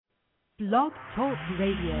Blog Talk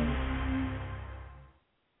Radio.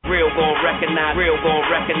 Real gon' recognize, real gon'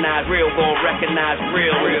 recognize, real gon' recognize,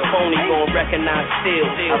 real, real phony gon' recognize still.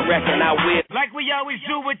 I reckon I will. Like we always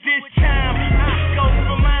do at this time, I go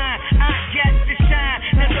for mine, I got to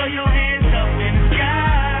shine. Now throw your hands up in the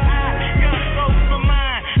sky. I go for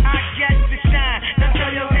mine, I got to shine. Now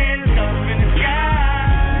throw your hands up in the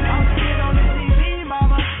sky. I'm sitting on the TV,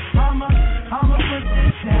 mama, I'ma put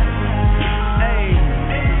this down.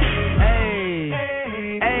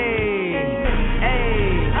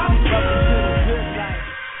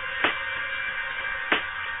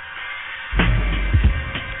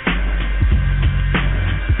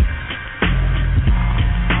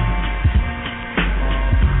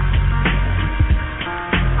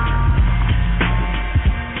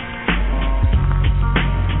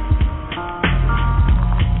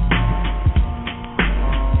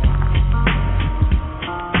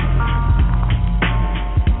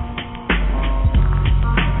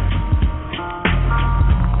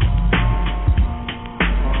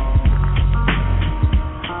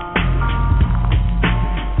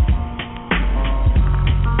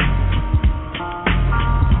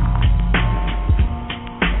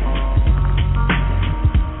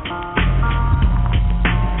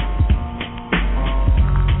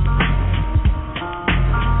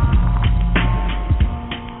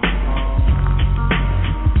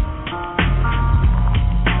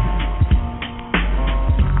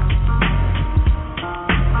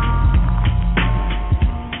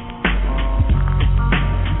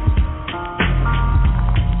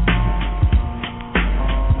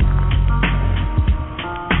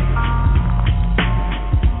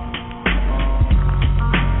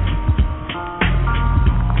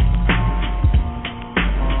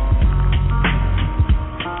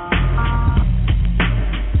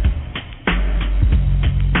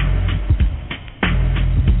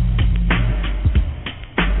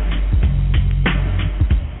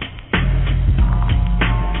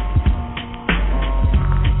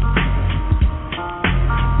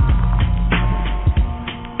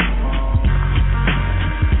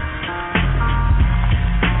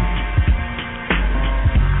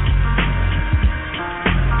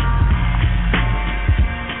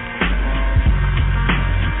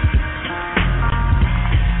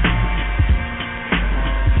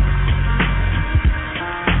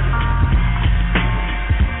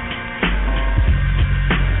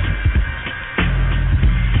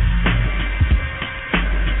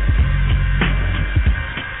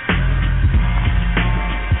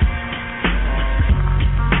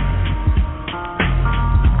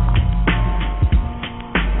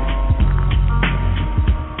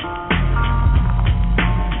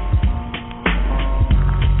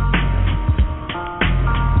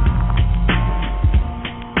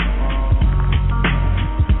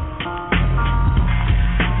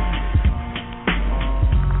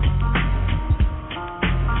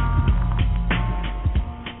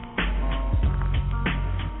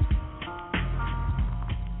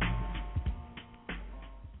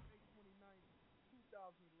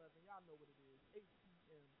 Y'all know what it is. 8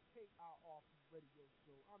 p.m. KIRP radio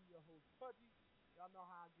show. I'm your host, Pudgy. Y'all know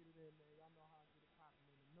how I get it in, man. Y'all know how I get it popping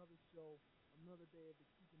in. Another show, another day of the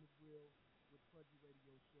Keeping It Real with Pudgy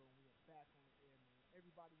radio show. And we are back on the air, man.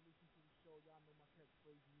 Everybody listen to the show. Y'all know my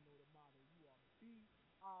catchphrase and you know the motto. You are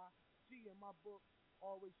B-I-G in my book.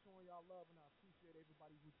 Always showing y'all love, and I appreciate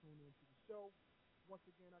everybody who tuned in to the show. Once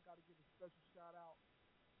again, I got to give a special shout out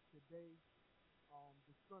today,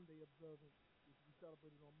 the Sunday observance, which we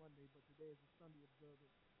celebrated on Monday, but today is the Sunday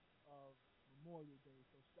observance of Memorial Day.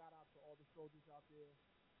 So shout out to all the soldiers out there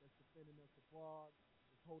that's defending us abroad,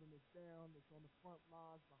 that's holding us down, that's on the front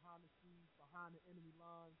lines, behind the scenes, behind the enemy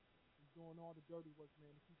lines, and doing all the dirty work,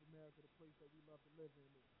 man, to keep America the place that we love to live in,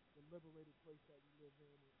 the liberated place that we live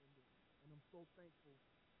in. And I'm so thankful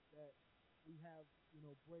that we have,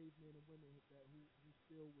 brave men and women that who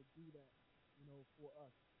still would do that, for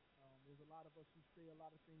us. There's a lot of us who say a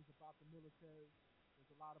lot of things about the military.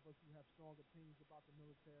 There's a lot of us who have strong opinions about the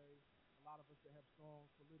military. A lot of us that have strong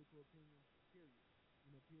political opinions, period.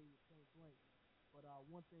 Period, point blank. But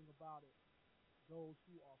one thing about it, those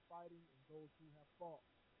who are fighting and those who have fought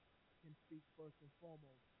can speak first and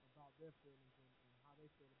foremost about their feelings and how they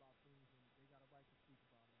feel about things, and they got a right to speak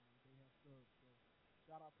about it, man. They have served. So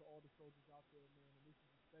shout out to all the soldiers out there, man. And this is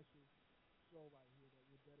a special show right here that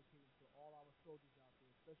we're dedicating to all our soldiers out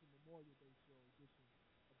there, special Memorial Day show edition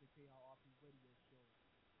of the KIRP radio show.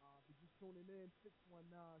 If you're just tuning in,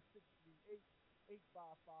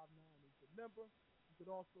 619-638-8559 is the number. You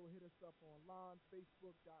could also hit us up online,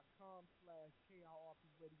 facebook.com/KIRP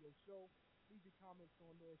radio show. Leave your comments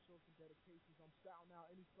on there. Show some dedications. I'm shouting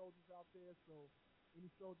out any soldiers out there. So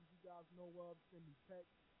any soldiers you guys know of, send me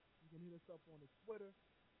text. You can hit us up on the Twitter.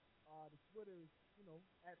 The Twitter is,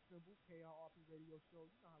 at symbol KRP Radio Show.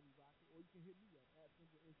 You know how we rock it. Or you can hit me up at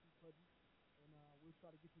symbol MC Pudgy, and we'll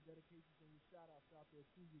try to get your dedications and your shout outs out there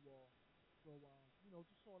to you all. So,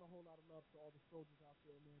 just showing a whole lot of love to all the soldiers out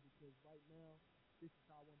there, man, because right now, this is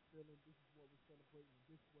how I'm feeling. This is what we're celebrating.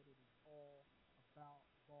 This is what it is all about,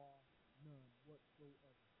 bar none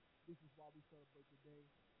whatsoever. This is why we celebrate today,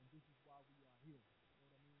 and this is why we are here. You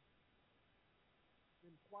know what I mean?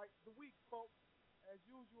 Been quite the week, folks. As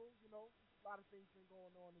usual, a lot of things been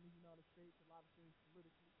going on in the United States, a lot of things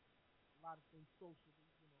politically, a lot of things socially,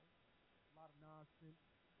 a lot of nonsense,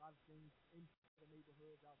 a lot of things inside the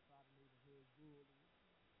neighborhoods, outside the neighborhoods, rurally.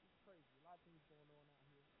 It's crazy. A lot of things going on out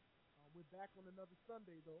here. We're back on another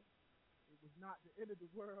Sunday, though. It was not the end of the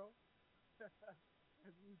world.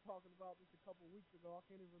 As we were talking about this a couple of weeks ago, I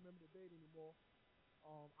can't even remember the date anymore.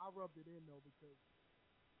 I rubbed it in, though, because,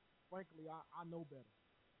 frankly, I know better.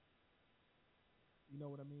 You know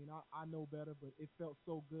what I mean? I know better, but it felt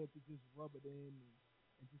so good to just rub it in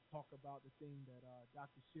and just talk about the thing that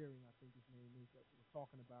Dr. Shearing, I think his name is, that was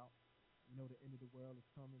talking about. The end of the world is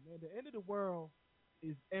coming. Man, the end of the world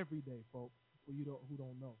is every day, folks, for you who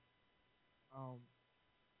don't know.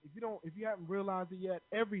 If you haven't realized it yet,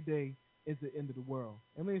 every day is the end of the world.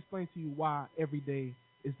 And let me explain to you why every day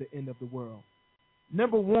is the end of the world.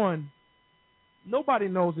 Number one, nobody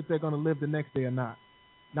knows if they're going to live the next day or not.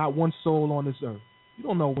 Not one soul on this earth. You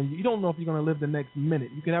don't know you don't know if you're going to live the next minute.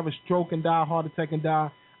 You can have a stroke and die, heart attack and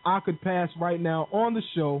die. I could pass right now on the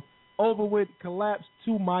show, over with, collapse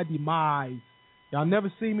to my demise. Y'all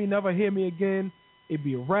never see me, never hear me again. It'd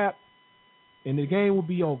be a wrap, and the game will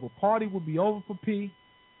be over. Party will be over for P,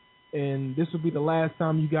 and this will be the last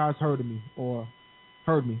time you guys heard of me, or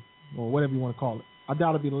whatever you want to call it. I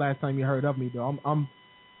doubt it'll be the last time you heard of me, though.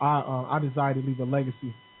 I desire to leave a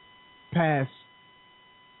legacy past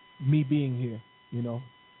me being here,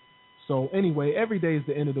 So anyway, every day is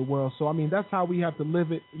the end of the world. So that's how we have to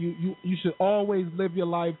live it. You should always live your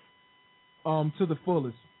life to the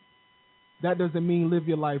fullest. That doesn't mean live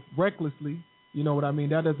your life recklessly. You know what I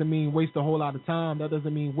mean? That doesn't mean waste a whole lot of time. That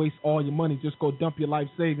doesn't mean waste all your money. Just go dump your life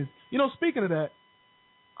savings. Speaking of that,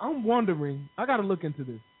 I'm wondering, I got to look into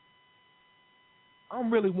this. I'm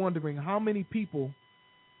really wondering how many people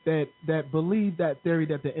that believe that theory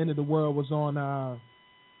that the end of the world was on, I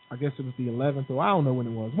guess it was the 11th, or I don't know when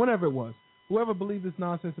it was, whenever it was. Whoever believed this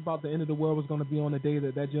nonsense about the end of the world was going to be on the day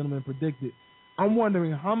that gentleman predicted. I'm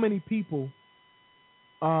wondering how many people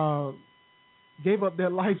gave up their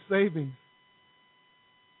life savings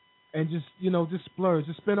and just splurge,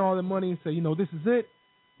 just spend all their money and say, this is it.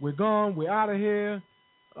 We're gone. We're out of here.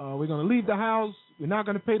 We're going to leave the house. We're not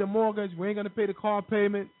going to pay the mortgage. We ain't going to pay the car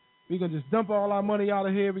payment. We're going to just dump all our money out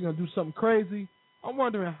of here. We're going to do something crazy. I'm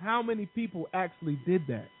wondering how many people actually did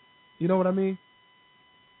that. You know what I mean?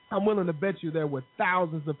 I'm willing to bet you there were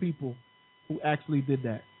thousands of people who actually did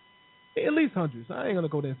that. At least hundreds. I ain't going to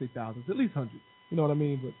go there and say thousands. At least hundreds. You know what I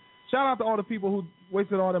mean? But shout out to all the people who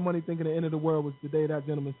wasted all their money thinking the end of the world was the day that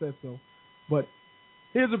gentleman said so. But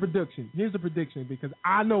here's a prediction. Because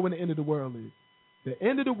I know when the end of the world is. The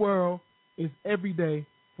end of the world is every day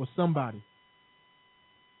for somebody.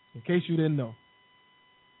 In case you didn't know.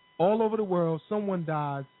 All over the world, someone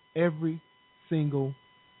dies every single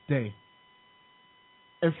day.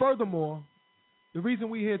 And furthermore, the reason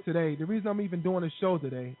we're here today, the reason I'm even doing a show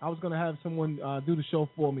today, I was going to have someone do the show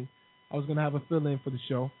for me. I was going to have a fill-in for the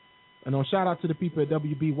show. And shout out to the people at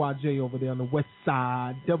WBYJ over there on the west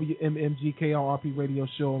side, WMMGKRP radio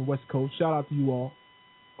show on West Coast. Shout out to you all.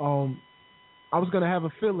 I was going to have a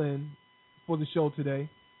fill-in for the show today,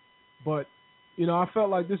 but I felt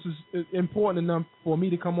like this is important enough for me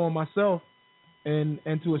to come on myself and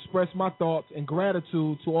to express my thoughts and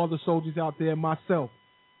gratitude to all the soldiers out there myself.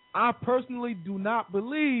 I personally do not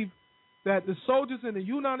believe that the soldiers in the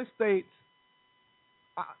United States,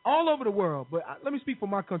 all over the world, but let me speak for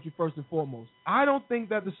my country first and foremost. I don't think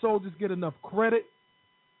that the soldiers get enough credit.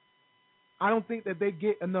 I don't think that they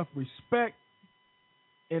get enough respect.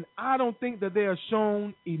 And I don't think that they are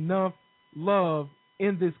shown enough love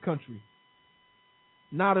in this country.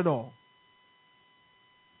 Not at all.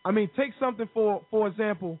 Take something for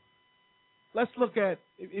example. Let's look at,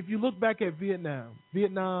 if you look back at Vietnam,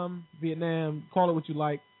 call it what you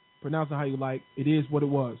like, pronounce it how you like. It is what it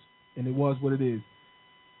was, and it was what it is.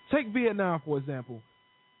 Take Vietnam, for example.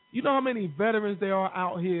 You know how many veterans there are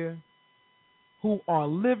out here who are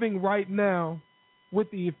living right now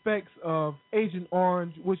with the effects of Agent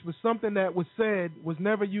Orange, which was something that was said was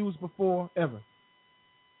never used before, ever.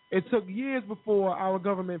 It took years before our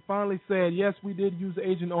government finally said, yes, we did use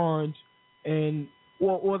Agent Orange, and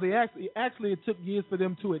or they actually it took years for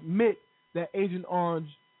them to admit that Agent Orange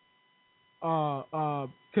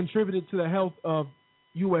contributed to the health of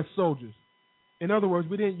U.S. soldiers. In other words,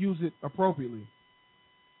 we didn't use it appropriately.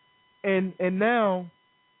 And now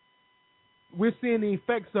we're seeing the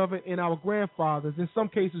effects of it in our grandfathers, in some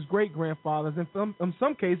cases great-grandfathers, and in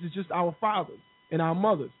some cases just our fathers and our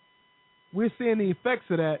mothers. We're seeing the effects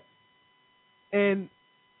of that, and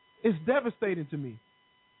it's devastating to me.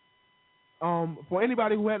 For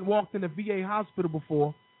anybody who hadn't walked in a VA hospital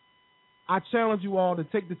before, I challenge you all to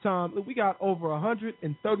take the time. Look, we got over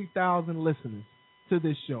 130,000 listeners to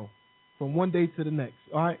this show from one day to the next,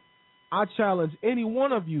 all right? I challenge any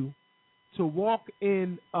one of you to walk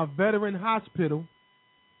in a veteran hospital,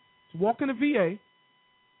 to walk in a VA,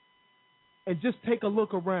 and just take a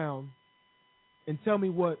look around and tell me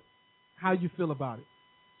how you feel about it.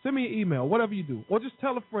 Send me an email, whatever you do, or just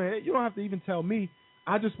tell a friend. You don't have to even tell me.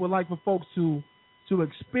 I just would like for folks to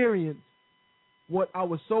experience what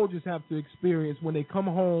our soldiers have to experience when they come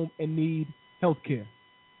home and need health care.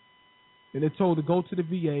 And they're told to go to the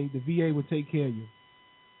VA will take care of you.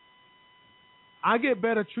 I get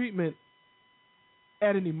better treatment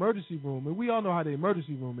at an emergency room, and we all know how the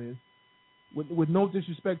emergency room is, with no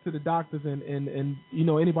disrespect to the doctors and you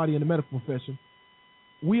know, anybody in the medical profession.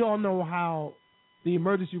 We all know how the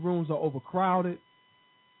emergency rooms are overcrowded.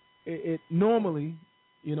 It normally,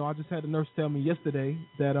 you know, I just had a nurse tell me yesterday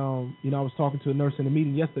that, you know, I was talking to a nurse in a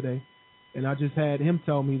meeting yesterday, and I just had him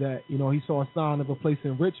tell me that, you know, he saw a sign of a place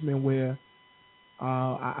in Richmond where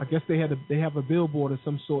I guess they have a billboard of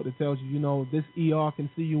some sort that tells you, you know, this ER can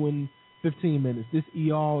see you in 15 minutes. This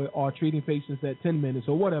ER are treating patients at 10 minutes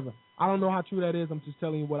or whatever. I don't know how true that is. I'm just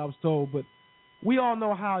telling you what I was told. But we all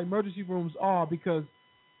know how emergency rooms are because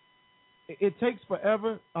it takes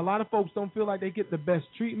forever. A lot of folks don't feel like they get the best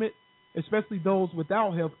treatment, especially those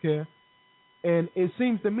without health care. And it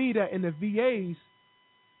seems to me that in the VAs,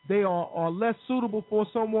 they are less suitable for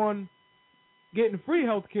someone getting free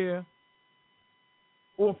health care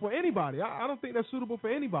or for anybody. I don't think that's suitable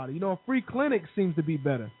for anybody. You know, a free clinic seems to be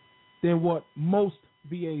better than what most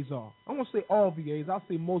VAs are. I won't say all VAs. I'll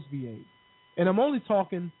say most VAs. And I'm only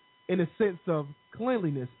talking in a sense of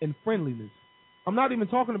cleanliness and friendliness. I'm not even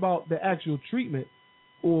talking about the actual treatment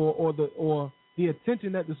or the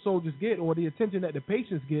attention that the soldiers get or the attention that the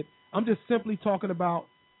patients get. I'm just simply talking about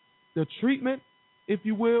the treatment, if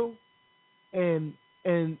you will, and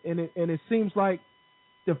it seems like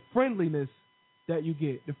the friendliness that you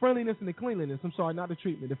get, the friendliness and the cleanliness. I'm sorry, not the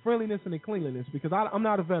treatment, the friendliness and the cleanliness, because I'm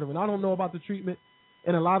not a veteran. I don't know about the treatment,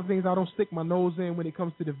 and a lot of things I don't stick my nose in when it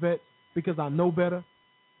comes to the vets because I know better.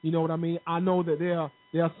 You know what I mean? I know that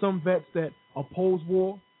there are some vets that oppose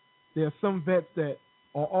war. There are some vets that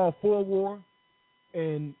are all for war,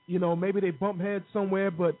 and, you know, maybe they bump heads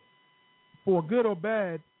somewhere, but for good or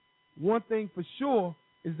bad, one thing for sure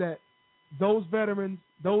is that those veterans,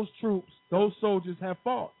 those troops, those soldiers have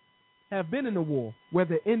fought, have been in the war,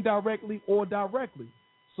 whether indirectly or directly.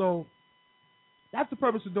 So that's the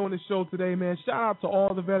purpose of doing this show today, man. Shout out to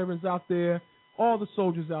all the veterans out there, all the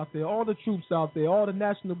soldiers out there, all the troops out there, all the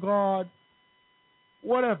National Guard,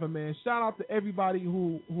 whatever, man. Shout out to everybody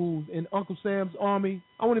who's in Uncle Sam's army.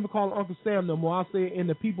 I won't even call it Uncle Sam no more. I'll say it in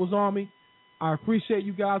the People's Army. I appreciate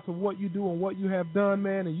you guys for what you do and what you have done,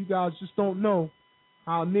 man. And you guys just don't know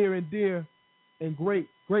how near and dear and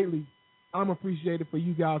greatly I'm appreciated for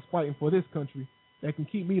you guys fighting for this country that can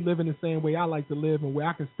keep me living the same way I like to live and where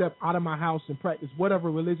I can step out of my house and practice whatever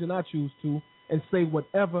religion I choose to and say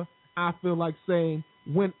whatever I feel like saying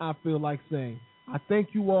when I feel like saying. I thank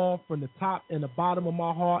you all from the top and the bottom of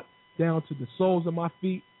my heart down to the soles of my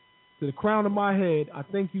feet, to the crown of my head. I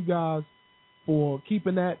thank you guys for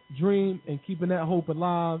keeping that dream and keeping that hope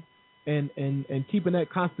alive and keeping that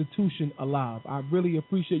Constitution alive. I really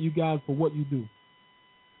appreciate you guys for what you do.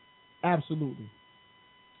 Absolutely.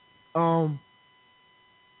 On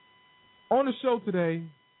the show today,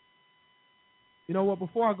 you know what,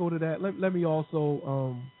 before I go to that, let me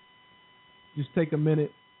also just take a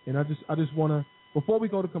minute, and I just want to, before we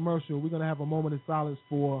go to commercial, we're going to have a moment of silence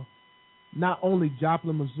for not only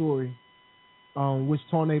Joplin, Missouri, which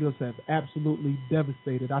tornadoes have absolutely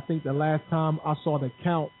devastated. I think the last time I saw the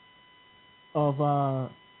count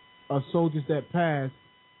of soldiers that passed,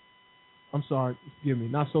 I'm sorry, excuse me,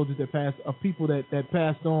 not soldiers that passed, of people that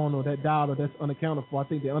passed on or that died or that's unaccounted for. I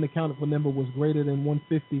think the unaccounted for number was greater than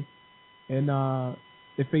 150, and the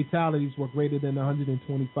fatalities were greater than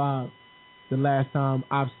 125 the last time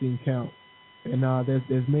I've seen count. And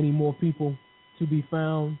there's many more people to be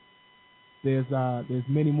found. There's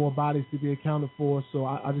many more bodies to be accounted for. So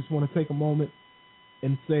I just want to take a moment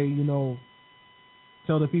and say,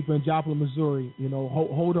 tell the people in Joplin, Missouri,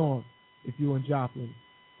 hold on if you're in Joplin.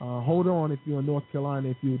 Hold on if you're in North Carolina,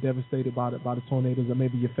 if you were devastated by the tornadoes, or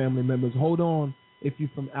maybe your family members. Hold on if you're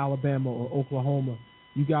from Alabama or Oklahoma.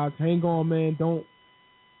 You guys hang on, man.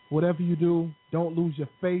 Whatever you do, don't lose your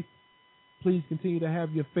faith. Please continue to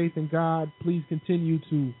have your faith in God. Please continue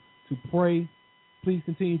to pray. Please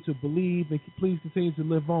continue to believe, and please continue to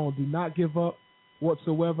live on. Do not give up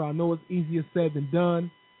whatsoever. I know it's easier said than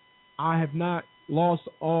done. I have not lost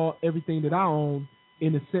everything that I own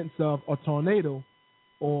in the sense of a tornado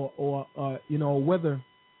or a weather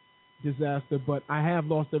disaster, but I have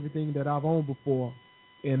lost everything that I've owned before,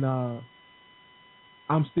 and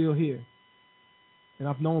I'm still here. And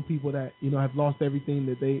I've known people that have lost everything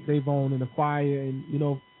that they've owned in a fire, and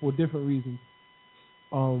for different reasons.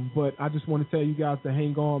 But I just want to tell you guys to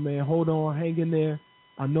hang on, man. Hold on, hang in there.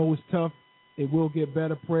 I know it's tough. It will get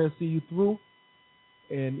better. Prayers see you through.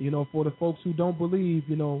 And for the folks who don't believe,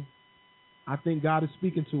 I think God is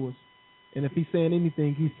speaking to us. And if He's saying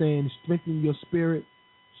anything, He's saying strengthen your spirit,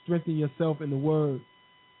 strengthen yourself in the Word,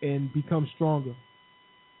 and become stronger.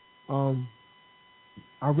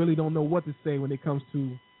 I really don't know what to say when it comes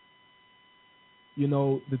to,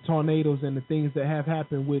 the tornadoes and the things that have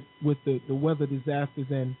happened with the weather disasters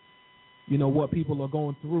and, what people are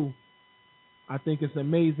going through. I think it's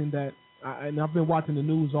amazing that, and I've been watching the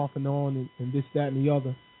news off and on and this, that, and the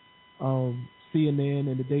other, CNN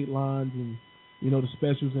and the Datelines and, the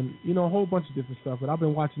specials and, a whole bunch of different stuff. But I've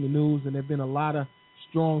been watching the news, and there have been a lot of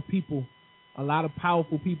strong people, a lot of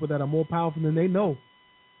powerful people that are more powerful than they know,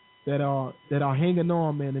 that are hanging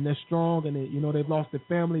on, man, and they're strong, and they've lost their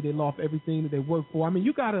family, they lost everything that they worked for. I mean,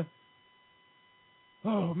 you gotta,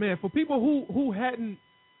 oh man, for people who hadn't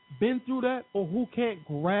been through that or who can't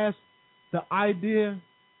grasp the idea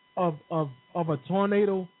of a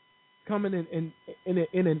tornado coming in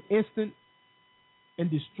an instant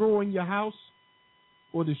and destroying your house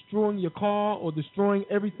or destroying your car or destroying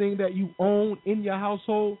everything that you own in your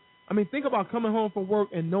household. I mean, think about coming home from work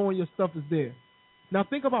and knowing your stuff is there. Now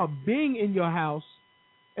think about being in your house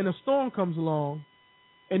and a storm comes along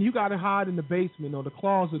and you got to hide in the basement or the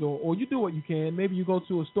closet or you do what you can. Maybe you go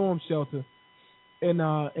to a storm shelter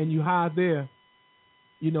and you hide there,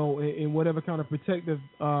 in whatever kind of protective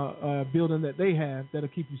building that they have that'll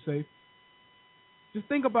keep you safe. Just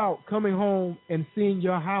think about coming home and seeing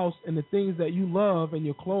your house and the things that you love and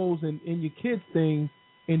your clothes and your kids' things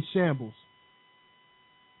in shambles.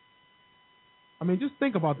 I mean, just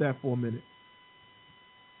think about that for a minute.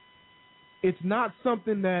 It's not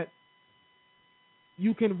something that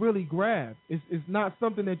you can really grab. It's not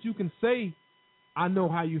something that you can say, I know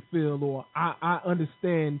how you feel, or I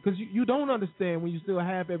understand, because you don't understand when you still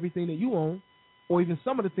have everything that you own, or even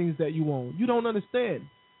some of the things that you own. You don't understand.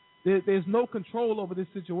 There's no control over this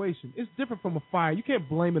situation. It's different from a fire. You can't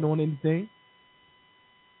blame it on anything.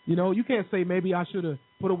 You can't say maybe I should have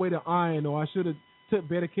put away the iron, or I should have took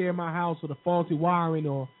better care of my house, or the faulty wiring,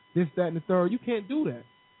 or this, that, and the third. You can't do that.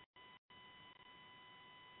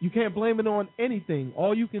 You can't blame it on anything.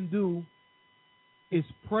 All you can do is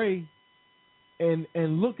pray and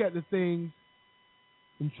look at the things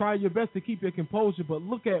and try your best to keep your composure, but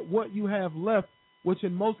look at what you have left, which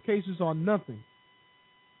in most cases are nothing.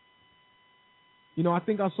 I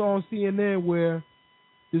think I saw on CNN where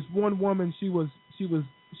this one woman,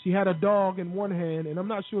 she had a dog in one hand, and I'm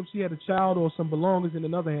not sure if she had a child or some belongings in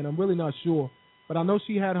another hand. I'm really not sure, but I know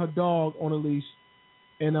she had her dog on a leash.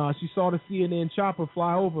 And she saw the CNN chopper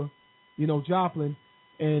fly over, Joplin,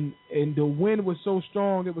 and the wind was so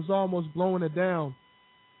strong it was almost blowing it down.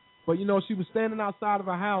 But, she was standing outside of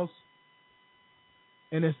her house,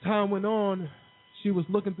 and as time went on, she was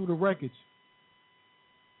looking through the wreckage.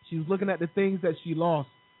 She was looking at the things that she lost.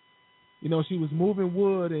 She was moving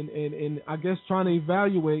wood and I guess trying to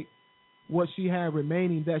evaluate what she had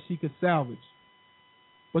remaining that she could salvage.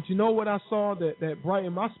 But you know what I saw that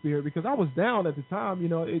brightened my spirit, because I was down at the time,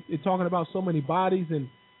 it talking about so many bodies and,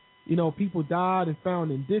 people died and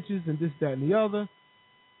found in ditches and this, that, and the other.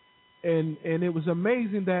 And it was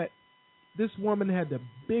amazing that this woman had the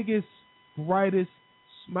biggest, brightest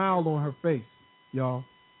smile on her face, y'all.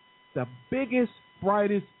 The biggest,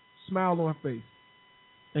 brightest smile on her face.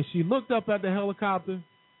 And she looked up at the helicopter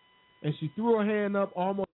and she threw her hand up,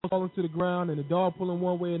 almost falling to the ground, and the dog pulling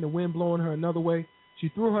one way and the wind blowing her another way. She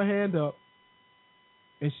threw her hand up,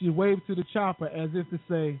 and she waved to the chopper as if to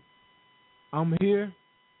say, I'm here.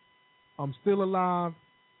 I'm still alive.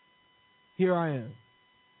 Here I am.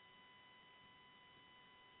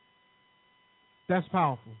 That's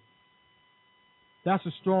powerful. That's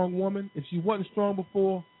a strong woman. If she wasn't strong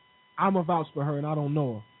before, I'm a vouch for her, and I don't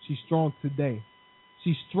know her. She's strong today.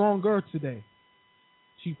 She's stronger today.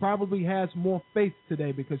 She probably has more faith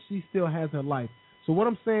today because she still has her life. So what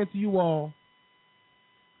I'm saying to you all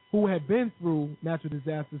who have been through natural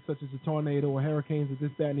disasters such as a tornado or hurricanes or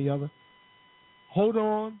this, that, and the other, hold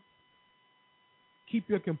on. Keep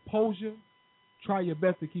your composure. Try your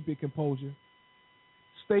best to keep your composure.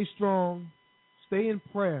 Stay strong. Stay in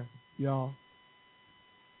prayer, y'all.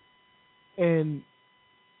 And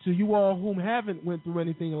to you all whom haven't went through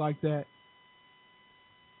anything like that,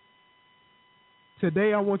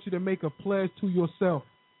 today I want you to make a pledge to yourself.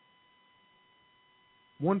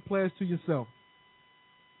 One pledge to yourself.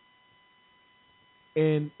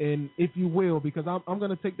 And if you will, because I'm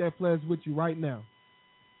going to take that pledge with you right now.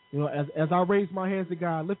 You know, as I raise my hands to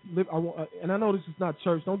God, and I know this is not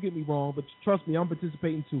church, don't get me wrong, but trust me, I'm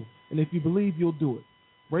participating too. And if you believe, you'll do it.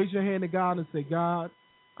 Raise your hand to God and say, God,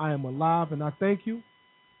 I am alive and I thank you.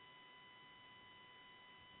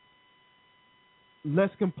 Less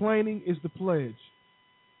complaining is the pledge.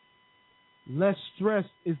 Less stress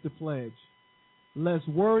is the pledge. Less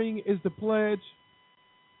worrying is the pledge.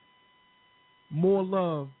 More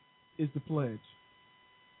love is the pledge.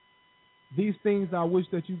 These things I wish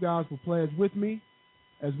that you guys would pledge with me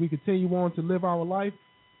as we continue on to live our life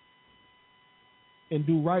and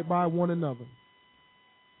do right by one another.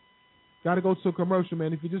 Got to go to a commercial,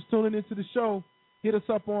 man. If you're just tuning into the show, hit us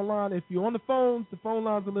up online. If you're on the phones, the phone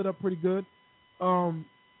lines are lit up pretty good.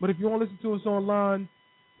 But if you want to listen to us online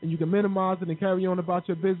and you can minimize it and carry on about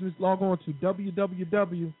your business, log on to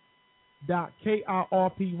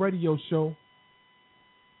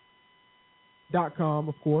www.kirpshow.com,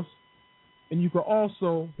 of course. And you can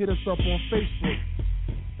also hit us up on Facebook.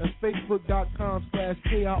 That's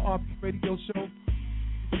facebook.com/KIRP Radio Show. You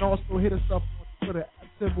can also hit us up on Twitter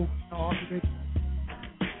 @KIRP Radio.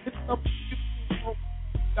 Hit us up on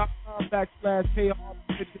youtube.com/KIRP Radio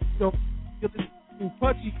Show. You listen to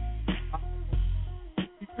Pudgy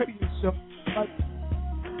Radio Show.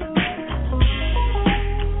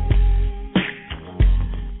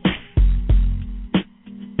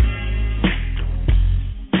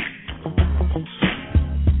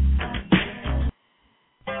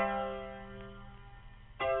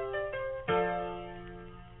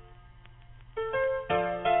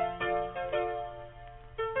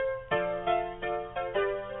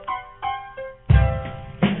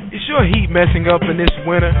 Your heat messing up in this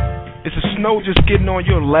winter? Is the snow just getting on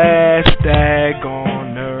your last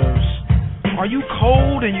daggone nerves? Are you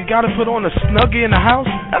cold and you gotta put on a Snuggie in the house?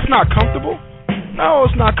 That's not comfortable. No,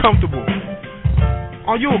 it's not comfortable.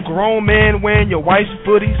 Are you a grown man wearing your wife's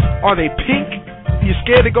footies? Are they pink? You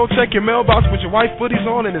scared to go check your mailbox with your wife's footies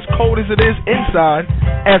on and as cold as it is inside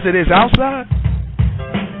as it is outside?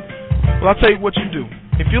 Well, I'll tell you what you do.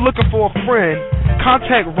 If you're looking for a friend,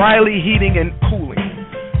 contact Riley Heating and Cooling.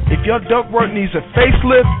 If your ductwork needs a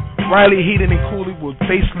facelift, Riley Heating and Cooling will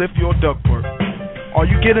facelift your ductwork. Are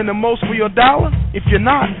you getting the most for your dollar? If you're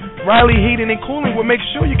not, Riley Heating and Cooling will make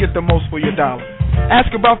sure you get the most for your dollar.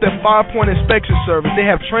 Ask about their 5-point inspection service. They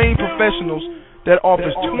have trained professionals that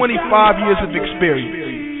offers 25 years of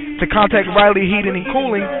experience. To contact Riley Heating and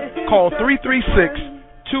Cooling, call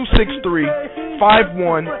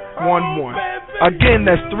 336-263-5111. Again,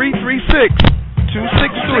 that's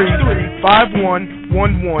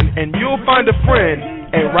 336-263-5111, and you'll find a friend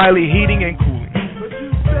at Riley Heating and Cooling.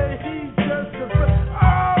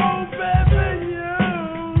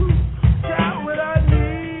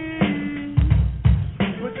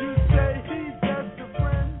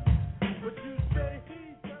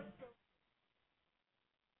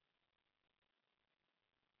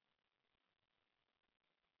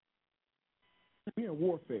 We're in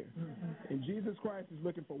warfare, and Jesus Christ is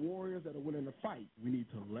looking for warriors that are willing to fight. We need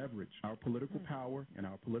to leverage our political power and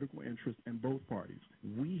our political interest in both parties.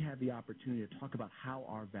 We have the opportunity to talk about how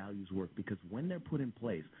our values work, because when they're put in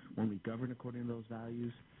place, when we govern according to those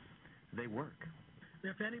values, they work.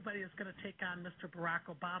 If anybody is going to take on Mr. Barack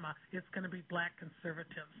Obama, it's going to be black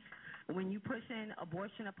conservatives. When you push in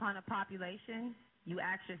abortion upon a population, you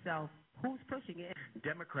ask yourself, who's pushing it?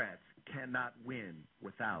 Democrats cannot win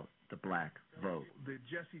without the black vote. The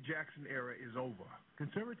Jesse Jackson era is over.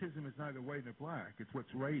 Conservatism is neither white nor black. It's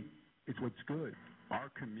what's right. It's what's good. Our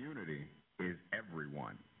community is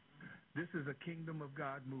everyone. This is a kingdom of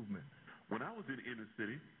God movement. When I was in the inner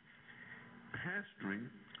city pastoring,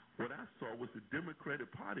 what I saw was the Democratic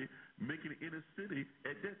Party making the inner city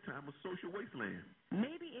at that time a social wasteland.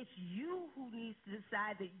 Maybe it's you who needs to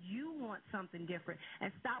decide that you want something different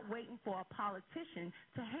and stop waiting for a politician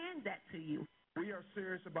to hand that to you. We are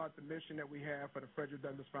serious about the mission that we have for the Frederick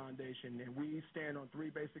Douglass Foundation, and we stand on three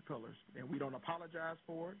basic pillars, and we don't apologize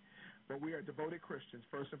for it, but we are devoted Christians,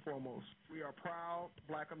 first and foremost. We are proud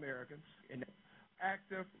Black Americans and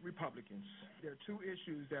active Republicans. There are two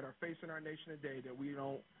issues that are facing our nation today that we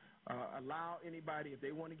don't allow anybody, if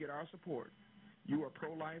they want to get our support. You are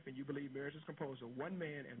pro-life, and you believe marriage is composed of one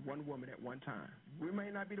man and one woman at one time. We may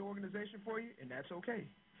not be the organization for you, and that's okay.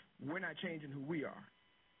 We're not changing who we are.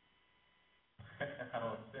 I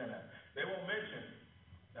don't understand that. They won't mention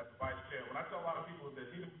that the vice chair, when I tell a lot of people this,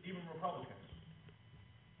 even Republicans,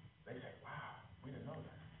 they say, wow, we didn't know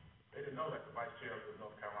that. They didn't know that the vice chair of the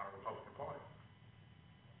North Carolina Republican Party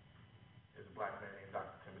is a black man named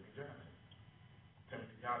Dr. Timothy Johnson.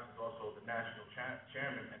 Timothy Johnson is also the national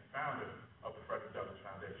chairman and founder of the Frederick Douglass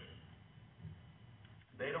Foundation.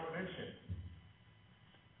 They don't mention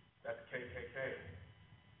that the KKK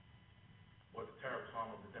was a terrorist arm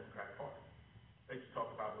of the Democratic Party. They just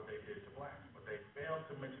talk about what they did to blacks, but they fail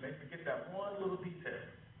to mention, they forget that one little detail.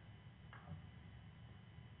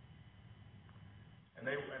 And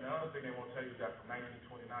the other thing they won't tell you is that from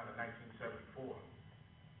 1929 to 1974,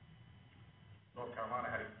 North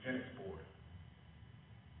Carolina had a eugenics board,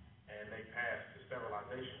 and they passed the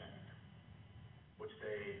Sterilization Act, which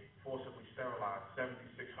they forcibly sterilized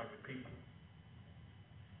 7,600 people.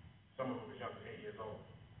 Some of them was younger than 8 years old.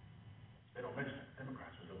 They don't mention that.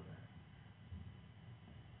 Democrats were doing that.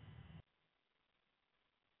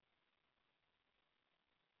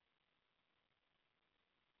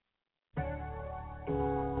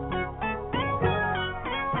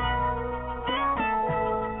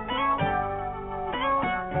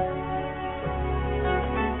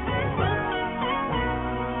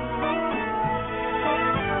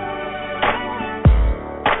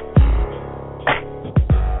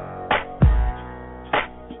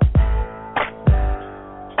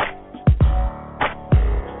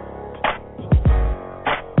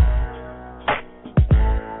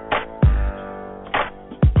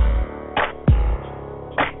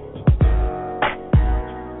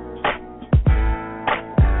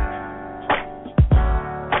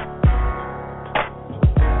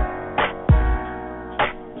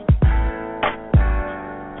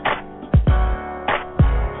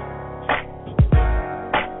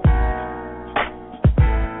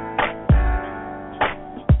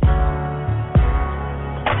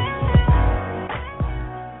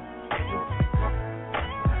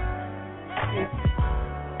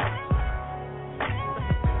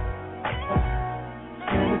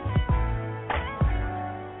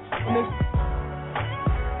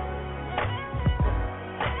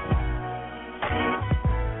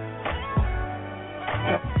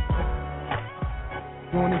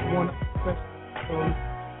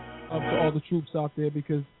 Troops out there,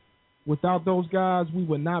 because without those guys, we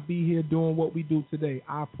would not be here doing what we do today.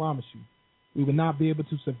 I promise you. We would not be able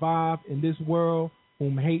to survive in this world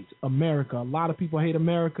whom hates America. A lot of people hate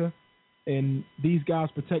America, and these guys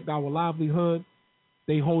protect our livelihood.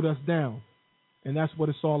 They hold us down, and that's what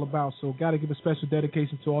it's all about. So got to give a special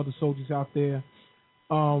dedication to all the soldiers out there.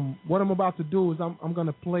 What I'm about to do is I'm going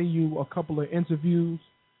to play you a couple of interviews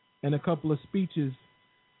and a couple of speeches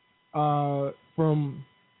from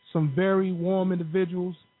some very warm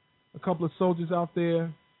individuals, a couple of soldiers out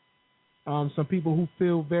there, some people who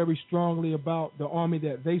feel very strongly about the army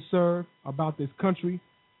that they serve, about this country,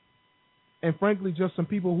 and frankly, just some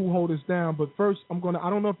people who hold us down. But first, I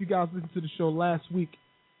don't know if you guys listened to the show last week,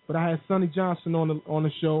 but I had Sonny Johnson on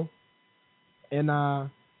the show, and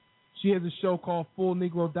she has a show called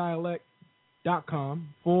FullNegroDialect.com,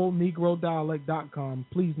 FullNegroDialect.com.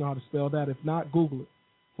 Please know how to spell that. If not, Google it,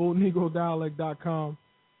 FullNegroDialect.com.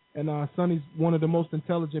 And Sonny's one of the most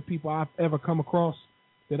intelligent people I've ever come across,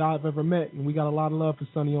 that I've ever met. And we got a lot of love for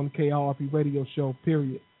Sonny on the KRP radio show,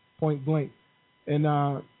 period, point blank. And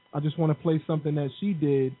I just want to play something that she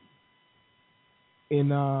did in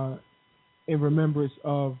remembrance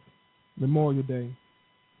of Memorial Day.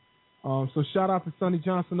 So shout out to Sonny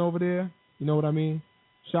Johnson over there. You know what I mean?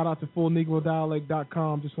 Shout out to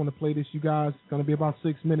FullNegroDialect.com. Just want to play this, you guys. It's going to be about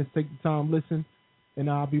 6 minutes. Take the time, listen. And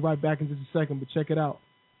I'll be right back in just a second, but check it out.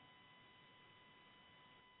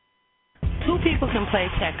 Two people can play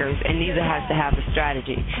checkers, and neither has to have a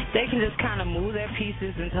strategy. They can just kind of move their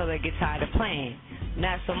pieces until they get tired of playing.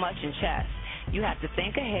 Not so much in chess. You have to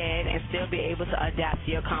think ahead and still be able to adapt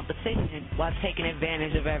to your competition while taking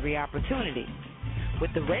advantage of every opportunity. With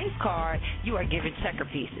the race card, you are given checker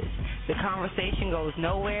pieces. The conversation goes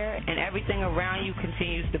nowhere, and everything around you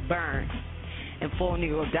continues to burn. In Full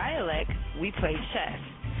Negro dialect, we play chess.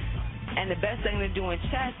 And the best thing to do in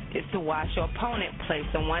chess is to watch your opponent play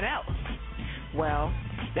someone else. Well,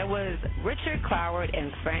 There was Richard Cloward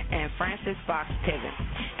and Francis Fox Piven.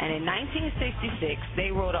 And in 1966, they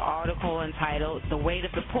wrote an article entitled The Weight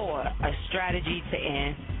of the Poor, A Strategy to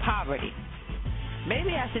End Poverty.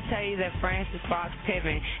 Maybe I should tell you that Francis Fox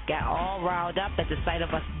Piven got all riled up at the sight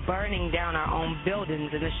of us burning down our own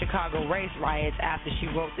buildings in the Chicago race riots after she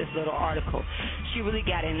wrote this little article. She really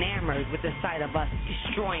got enamored with the sight of us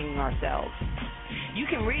destroying ourselves. You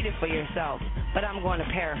can read it for yourself, but I'm going to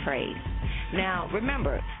paraphrase. Now,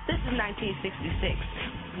 remember, this is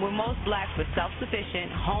 1966, when most blacks were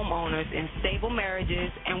self-sufficient, homeowners, in stable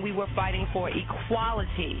marriages, and we were fighting for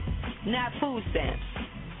equality, not food stamps.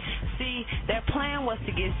 See, their plan was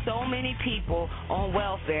to get so many people on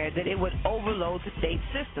welfare that it would overload the state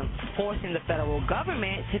system, forcing the federal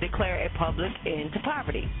government to declare a public end to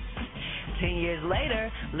poverty. 10 years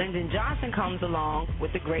later, Lyndon Johnson comes along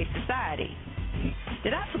with the Great Society.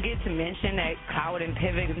 Did I forget to mention that Cloward and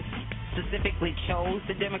Piven specifically chose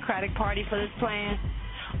the Democratic Party for this plan?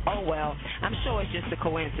 Oh well, I'm sure it's just a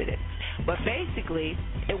coincidence. But basically,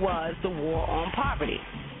 it was the war on poverty.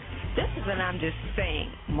 This is an I'm just saying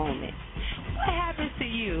moment. What happens to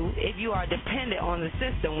you if you are dependent on the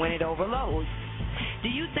system when it overloads? Do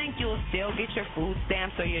you think you'll still get your food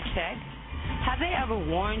stamps or your check? Have they ever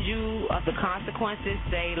warned you of the consequences,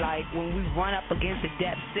 say, like when we run up against the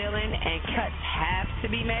debt ceiling and cuts have to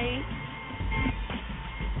be made?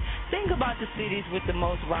 Think about the cities with the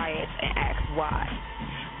most riots and ask why.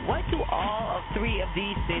 What do all of three of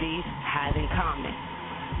these cities have in common?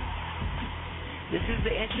 This is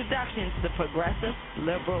the introduction to the progressive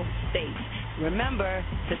liberal state. Remember,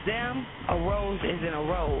 to them, a rose isn't a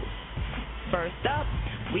rose. First up,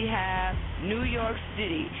 we have New York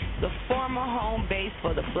City, the former home base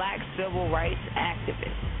for the black civil rights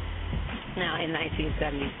activists. Now, in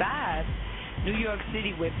 1975, New York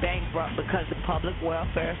City went bankrupt because the public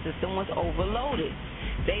welfare system was overloaded.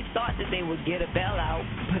 They thought that they would get a bailout,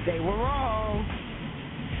 but they were wrong.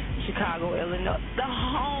 Chicago, Illinois, the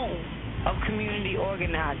home of community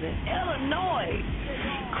organizing. Illinois,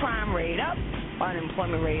 crime rate up,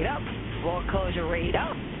 unemployment rate up, foreclosure rate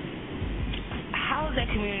up. How is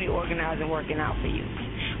that community organizing working out for you?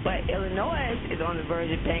 But Illinois is on the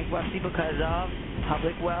verge of bankruptcy because of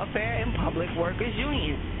public welfare and public workers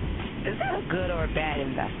unions. Is that a good or a bad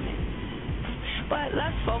investment? But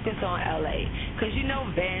let's focus on L.A., because you know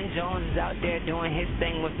Van Jones is out there doing his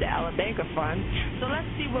thing with the Ella Baker Fund. So let's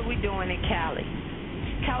see what we're doing in Cali.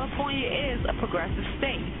 California is a progressive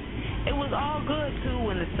state. It was all good, too,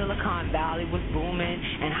 when the Silicon Valley was booming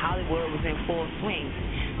and Hollywood was in full swing.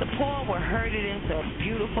 The poor were herded into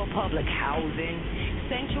beautiful public housing.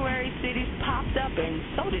 Sanctuary cities popped up, and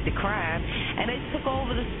so did the crime. And they took over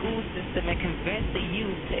the school system and convinced the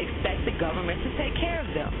youth to expect the government to take care of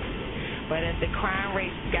them. But as the crime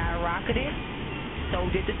rate skyrocketed, so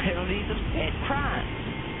did the penalties of said crime.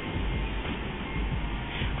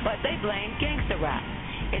 But they blamed gangster rap.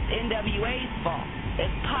 It's NWA's fault.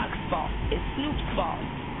 It's Pac's fault. It's Snoop's fault.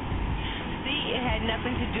 See, it had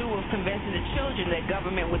nothing to do with convincing the children that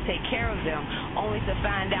government would take care of them, only to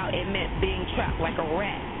find out it meant being trapped like a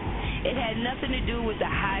rat. It had nothing to do with the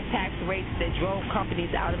high tax rates that drove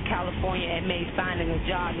companies out of California and made finding a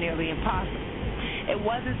job nearly impossible. It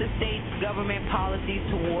wasn't the state's government policies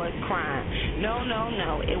towards crime. No.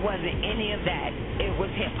 It wasn't any of that. It was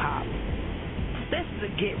hip-hop. This is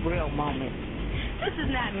a get real moment. This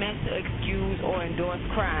is not meant to excuse or endorse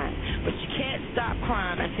crime, but you can't stop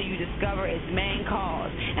crime until you discover its main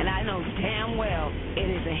cause, and I know damn well it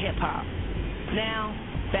isn't hip-hop. Now,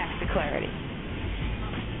 back to clarity.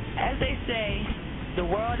 As they say, the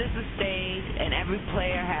world is a stage, and every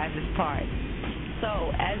player has his part.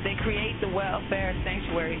 So, as they create the welfare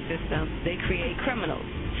sanctuary system, they create criminals.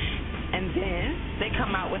 And then they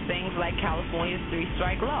come out with things like California's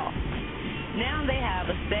three-strike law. Now they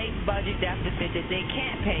have a state budget deficit that they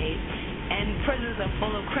can't pay, and prisons are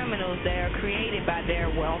full of criminals that are created by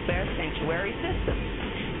their welfare sanctuary system.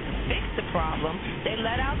 To fix the problem, they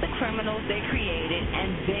let out the criminals they created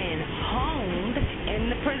and then honed in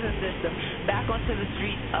the prison system back onto the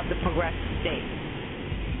streets of the progressive state.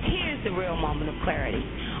 Here's the real moment of clarity.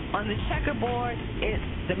 On the checkerboard, it's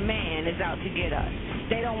the man is out to get us.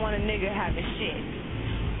 They don't want a nigga having shit.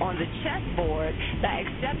 On the chessboard, by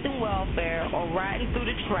accepting welfare or riding through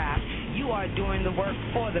the trap, you are doing the work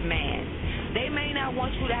for the man. They may not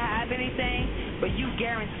want you to have anything, but you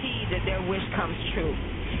guarantee that their wish comes true.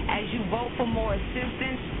 As you vote for more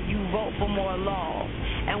assistance, you vote for more laws.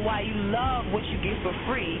 And while you love what you get for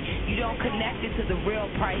free, you don't connect it to the real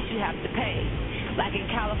price you have to pay. Like in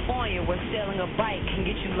California, where stealing a bike can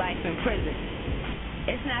get you life in prison.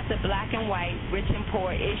 It's not the black and white, rich and poor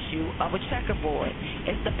issue of a checkerboard.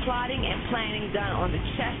 It's the plotting and planning done on the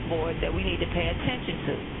chessboard that we need to pay attention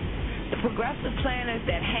to. The progressive planners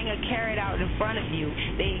that hang a carrot out in front of you,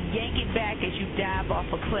 they yank it back as you dive off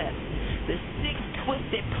a cliff. The sick,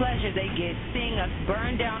 twisted pleasure they get seeing us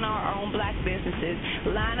burn down our own black businesses,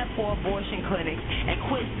 line up for abortion clinics, and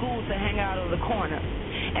quit school to hang out on the corner.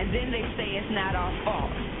 And then they say it's not our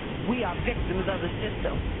fault. We are victims of the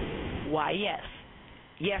system. Why, yes.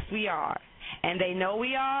 Yes, we are. And they know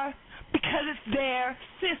we are because it's their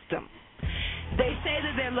system. They say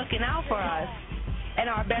that they're looking out for us and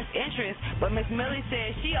our best interests, but Miss Millie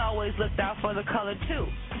says she always looked out for the color, too.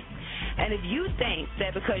 And if you think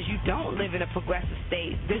that because you don't live in a progressive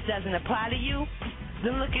state, this doesn't apply to you,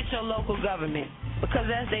 then look at your local government. Because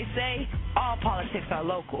as they say, all politics are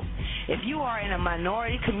local. If you are in a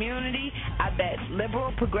minority community, I bet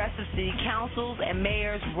liberal progressive city councils and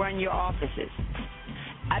mayors run your offices.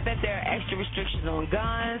 I bet there are extra restrictions on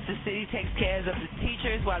guns, the city takes care of the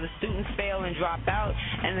teachers while the students fail and drop out,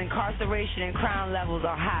 and incarceration and crime levels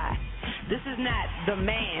are high. This is not the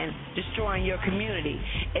man destroying your community.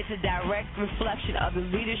 It's a direct reflection of the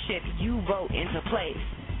leadership you vote into place.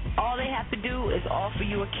 All they have to do is offer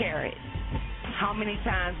you a carrot. How many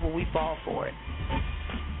times will we fall for it?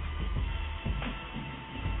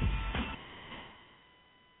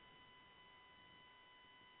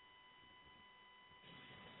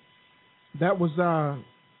 That was a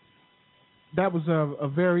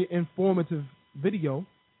very informative video.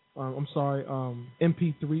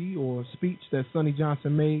 MP3 or speech that Sonny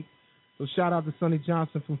Johnson made. So shout out to Sonny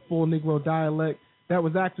Johnson from Full Negro Dialect. That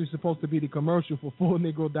was actually supposed to be the commercial for Full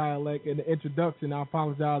Negro Dialect in the introduction. I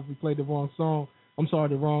apologize, we played the wrong song. I'm sorry,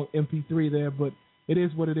 the wrong MP3 there, but it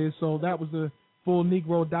is what it is. So that was the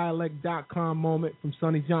FullNegroDialect.com moment from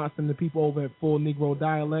Sonny Johnson, the people over at Full Negro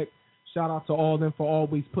Dialect. Shout out to all of them for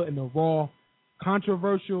always putting the raw,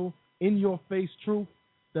 controversial, in-your-face truth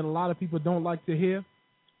that a lot of people don't like to hear.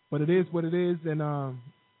 But it is what it is, and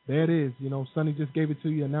there it is. You know, Sonny just gave it to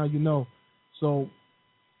you, and now you know. So,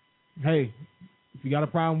 hey, if you got a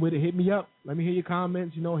problem with it, hit me up. Let me hear your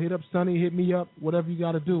comments. You know, hit up Sonny, hit me up, whatever you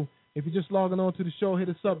got to do. If you're just logging on to the show, hit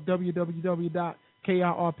us up,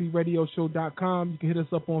 www.KIRPradioshow.com. You can hit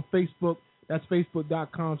us up on Facebook. That's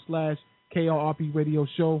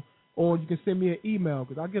facebook.com/KIRPradioshow. Or you can send me an email,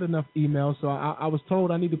 because I get enough emails. So I was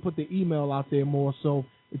told I need to put the email out there more. So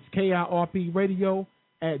it's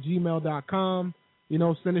KIRPradio@gmail.com. You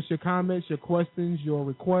know, send us your comments, your questions, your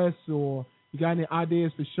requests, or you got any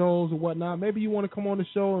ideas for shows or whatnot. Maybe you want to come on the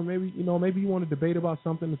show, or maybe you want to debate about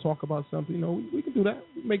something, to talk about something. You know, we can do that.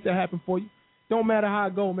 We can make that happen for you. Don't matter how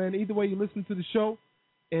it go, man. Either way you listen to the show,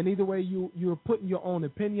 and either way you're putting your own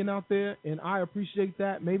opinion out there, and I appreciate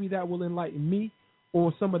that. Maybe that will enlighten me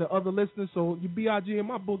or some of the other listeners. So you BIG in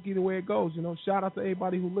my book either way it goes. You know, shout out to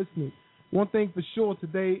everybody who's listening. One thing for sure,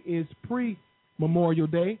 today is pre-Memorial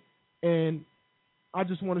Day, and I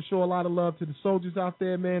just want to show a lot of love to the soldiers out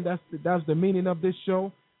there, man. That's the meaning of this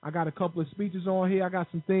show. I got a couple of speeches on here. I got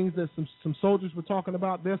some things that some soldiers were talking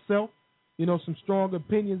about themselves, you know, some strong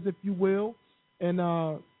opinions, if you will, and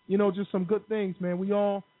you know, just some good things, man. We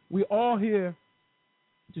all here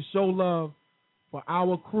to show love for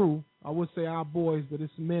our crew. I would say our boys, but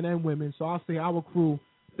it's men and women. So I'll say our crew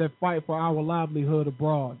that fight for our livelihood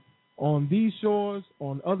abroad, on these shores,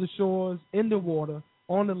 on other shores, in the water,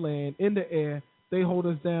 on the land, in the air. They hold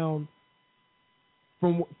us down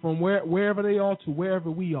from wherever they are to wherever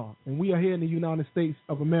we are, and we are here in the United States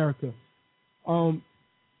of America.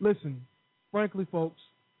 Listen, frankly, folks,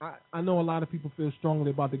 I know a lot of people feel strongly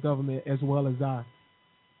about the government as well as I.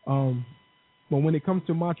 But when it comes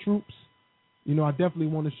to my troops, you know, I definitely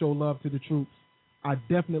want to show love to the troops. I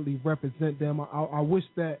definitely represent them. I wish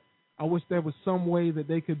there was some way that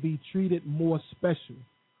they could be treated more special.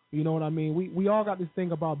 You know what I mean? We all got this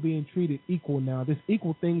thing about being treated equal now. This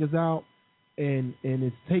equal thing is out and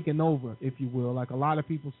it's taken over, if you will. Like a lot of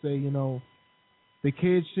people say, you know, the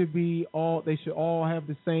kids should all have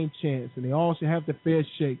the same chance, and they all should have the fair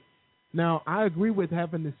shake. Now, I agree with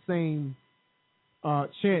having the same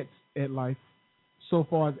chance at life so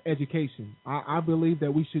far as education. I believe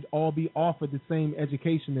that we should all be offered the same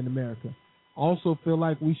education in America. I also feel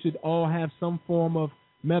like we should all have some form of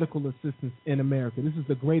medical assistance in America. This is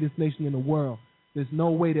the greatest nation in the world. There's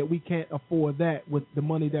no way that we can't afford that with the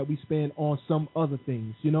money that we spend on some other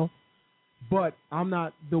things, you know? But I'm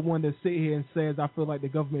not the one that sit here and says I feel like the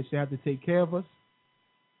government should have to take care of us.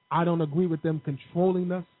 I don't agree with them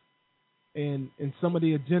controlling us and some of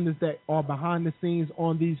the agendas that are behind the scenes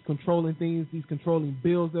on these controlling things, these controlling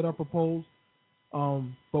bills that are proposed.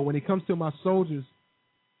 But when it comes to my soldiers,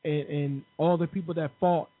 and all the people that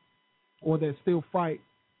fought or that still fight,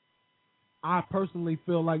 I personally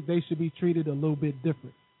feel like they should be treated a little bit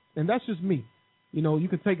different. And that's just me. You know, you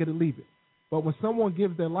can take it or leave it. But when someone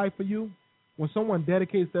gives their life for you, when someone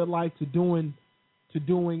dedicates their life to doing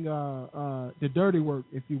the dirty work,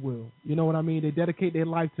 if you will, you know what I mean? They dedicate their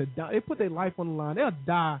life to die. They put their life on the line. They'll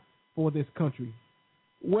die for this country.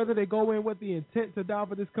 Whether they go in with the intent to die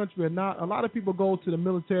for this country or not, a lot of people go to the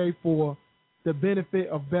military for the benefit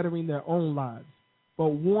of bettering their own lives. But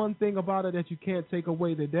one thing about it that you can't take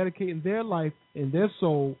away, they're dedicating their life and their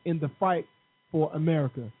soul in the fight for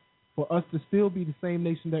America, for us to still be the same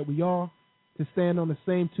nation that we are, to stand on the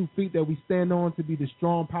same 2 feet that we stand on, to be the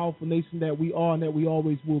strong, powerful nation that we are and that we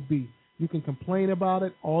always will be. You can complain about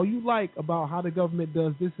it all you like about how the government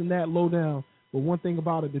does this and that low down, but one thing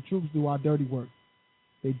about it, the troops do our dirty work.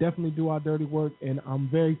 They definitely do our dirty work, and I'm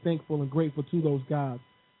very thankful and grateful to those guys.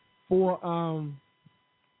 For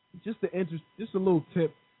just a little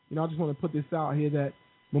tip, you know, I just want to put this out here that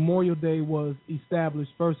Memorial Day was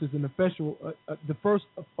established first as an official, the first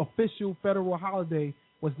official federal holiday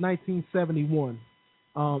was 1971.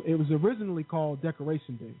 It was originally called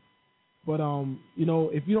Decoration Day, but you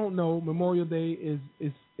know, if you don't know, Memorial Day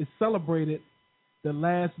is celebrated the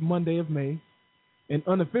last Monday of May, and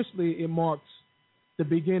unofficially it marks the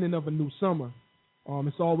beginning of a new summer.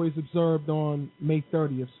 It's always observed on May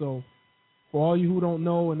 30th. So for all you who don't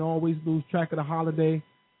know and always lose track of the holiday,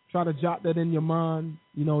 try to jot that in your mind.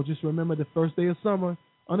 You know, just remember the first day of summer,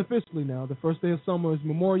 unofficially now, the first day of summer is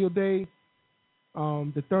Memorial Day,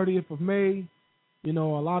 the 30th of May. You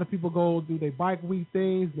know, a lot of people go do their bike week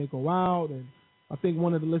things, they go out, and I think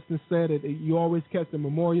one of the listeners said that you always catch the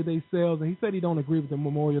Memorial Day sales, and he said he don't agree with the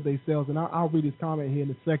Memorial Day sales, and I'll read his comment here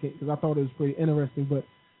in a second because I thought it was pretty interesting, but,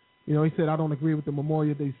 you know, he said, I don't agree with the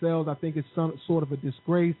Memorial Day sales. I think it's some sort of a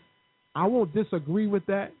disgrace. I won't disagree with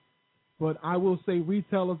that, but I will say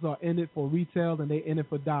retailers are in it for retail and they in it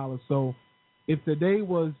for dollars. So if today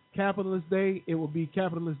was Capitalist Day, it would be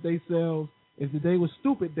Capitalist Day sales. If today was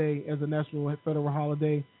Stupid Day as a national federal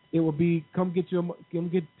holiday, it would be come get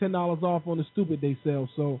 $10 off on the Stupid Day sales.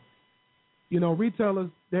 So, you know, retailers,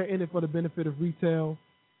 they're in it for the benefit of retail.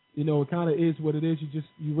 You know, it kind of is what it is.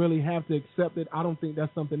 You really have to accept it. I don't think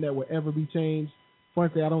that's something that will ever be changed.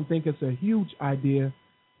 Frankly, I don't think it's a huge idea.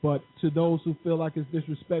 But to those who feel like it's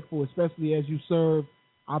disrespectful, especially as you serve,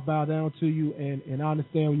 I bow down to you, and I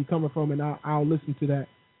understand where you're coming from, and I'll listen to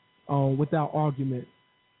that without argument.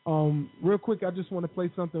 Real quick, I just want to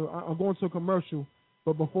play something. I'm going to a commercial,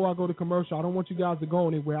 but before I go to commercial, I don't want you guys to go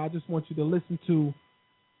anywhere. I just want you to listen to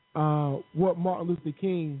what Martin Luther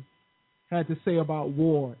King had to say about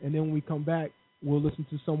war, and then when we come back, we'll listen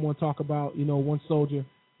to someone talk about, you know, one soldier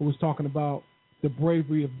who was talking about the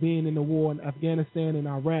bravery of being in the war in Afghanistan and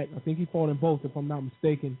Iraq. I think he fought in both, if I'm not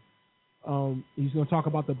mistaken. He's going to talk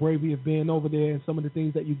about the bravery of being over there and some of the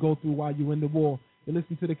things that you go through while you're in the war. And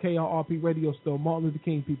listen to the KRRP radio show, Martin Luther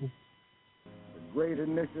King, people. The great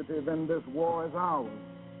initiative in this war is ours.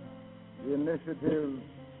 The initiative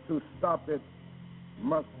to stop it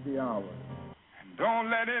must be ours. And don't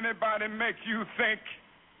let anybody make you think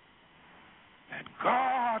that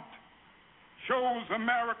God chose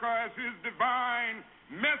America as his divine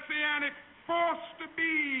messianic force to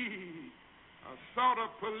be a sort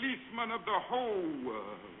of policeman of the whole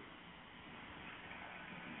world.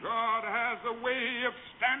 God has a way of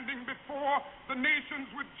standing before the nations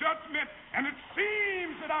with judgment, and it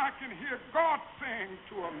seems that I can hear God saying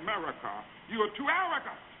to America, you are too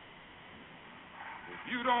arrogant. If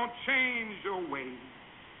you don't change your ways,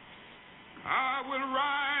 I will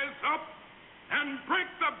rise up and break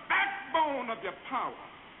the backbone of your power,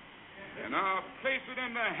 and I'll place it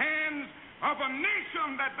in the hands of a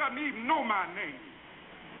nation that doesn't even know my name.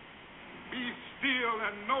 Be still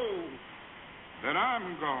and know that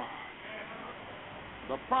I'm God.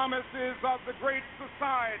 The promises of the great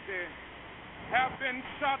society have been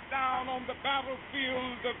shot down on the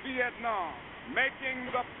battlefield of Vietnam, making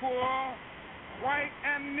the poor, white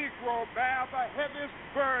and Negro, bear the heaviest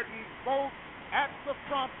burdens both at the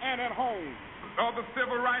front and at home. Other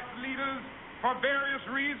civil rights leaders, for various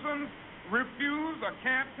reasons, refuse or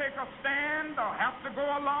can't take a stand or have to go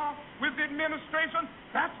along with the administration.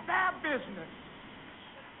 That's their business.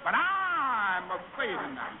 But I must say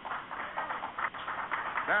tonight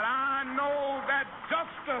that I know that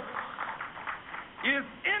justice is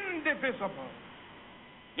indivisible.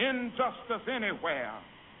 Injustice anywhere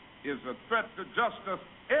is a threat to justice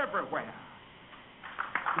everywhere.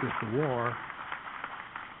 With the war,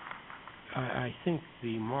 I think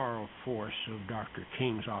the moral force of Dr.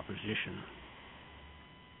 King's opposition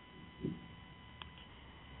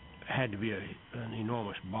had to be an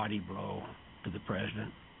enormous body blow to the president.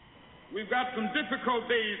 We've got some difficult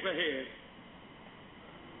days ahead.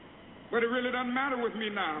 But it really doesn't matter with me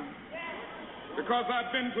now because I've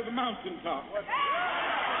been to the mountaintop. I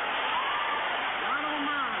don't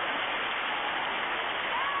mind.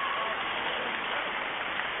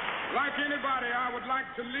 Like anybody, I would like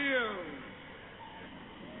to live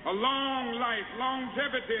a long life.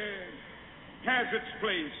 Longevity has its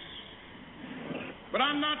place. But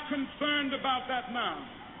I'm not concerned about that now.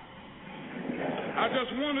 I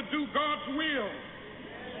just want to do God's will.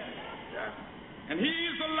 And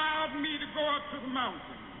He's allowed me to go up to the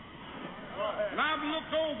mountain. And I've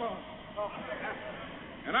looked over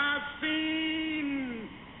and I've seen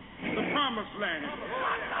the promised land.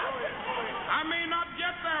 I may not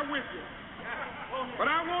get there with you, but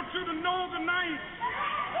I want you to know tonight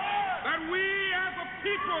that we as a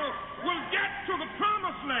people will get to the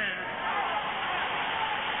promised land.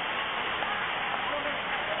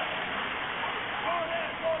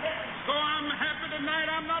 So I'm happy tonight.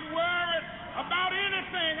 I'm not worried about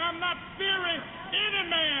anything. I'm not fearing any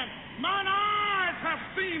man. Mine eyes have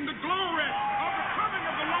seen the glory of the coming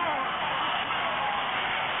of the Lord.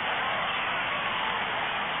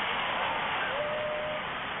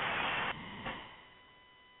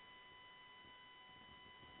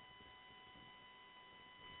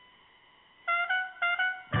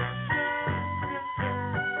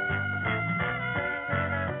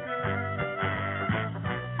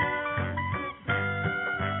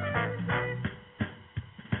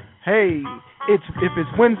 Hey, if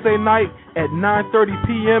it's Wednesday night at 9:30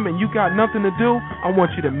 p.m. and you got nothing to do, I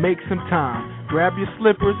want you to make some time. Grab your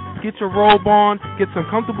slippers, get your robe on, get some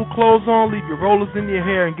comfortable clothes on, leave your rollers in your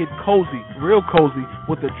hair, and get cozy, real cozy,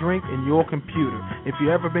 with a drink and your computer. If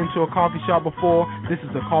you've ever been to a coffee shop before, this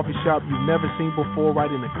is a coffee shop you've never seen before,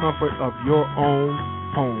 right in the comfort of your own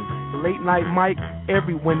home. Late Night Mike,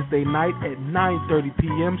 every Wednesday night at 9:30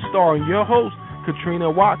 p.m., starring your host, Katrina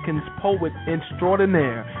Watkins, poet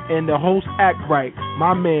extraordinaire, and the host act right.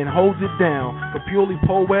 My man holds it down. The purely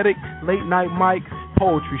poetic Late Night Mike's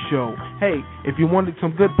poetry show. Hey, if you wanted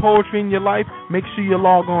some good poetry in your life, make sure you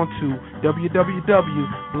log on to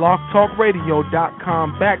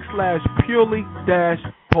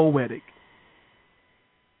www.blogtalkradio.com/purely-poetic.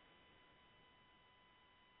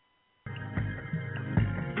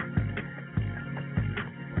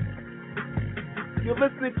 You're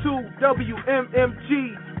listening to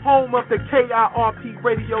WMMG, home of the KIRP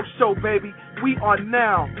radio show, baby. We are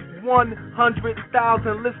now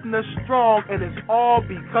 100,000 listeners strong, and it's all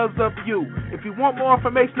because of you. If you want more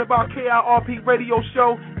information about KIRP radio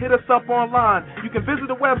show, hit us up online. You can visit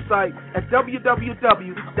the website at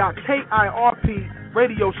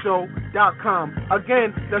www.kirpradioshow.com.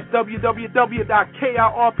 Again, that's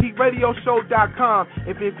www.kirpradioshow.com.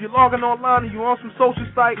 If you're logging online and you're on some social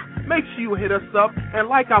sites, make sure you hit us up and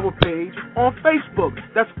like our page on Facebook.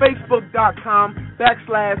 That's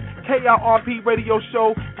facebook.com/KIRP Radio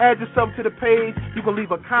Show. Add yourself to the page. You can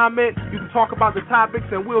leave a comment. You can talk about the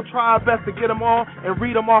topics, and we'll try our best to get them all and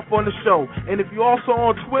read them off on the show. And if you're also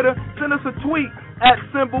on Twitter, send us a tweet at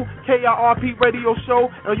symbol KIRP Radio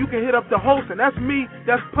Show, and you can hit up the host, and that's me,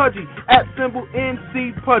 that's Pudgy, at symbol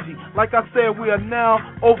NC Pudgy. Like I said, we are now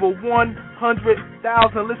over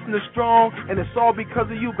 100,000 listeners strong, and it's all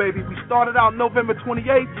because of you, baby. We started out November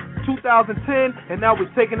 28th, 2010, and now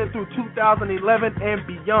we're taking it through 2011 and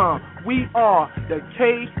beyond. We are the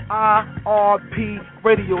KIRP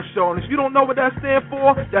Radio Show, and if you don't know what that stands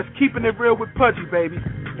for, that's keeping it real with Pudgy, baby.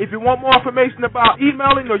 If you want more information about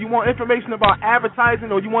emailing, or you want information about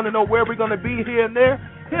advertising, or you want to know where we're going to be here and there,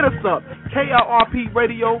 hit us up,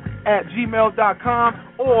 KIRPradio@gmail.com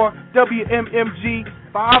or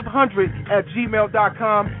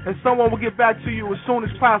WMMG500@gmail.com, and someone will get back to you as soon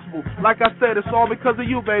as possible. Like I said, it's all because of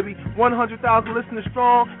you, baby. 100,000 listeners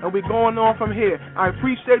strong, and we're going on from here. I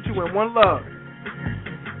appreciate you, and one love.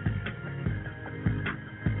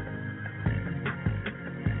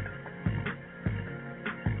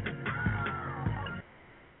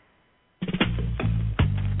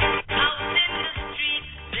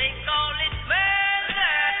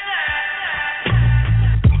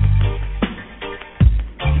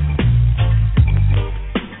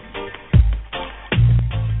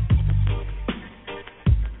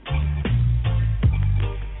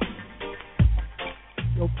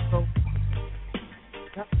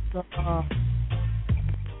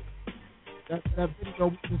 That video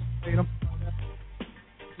we just played,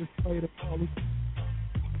 just played all this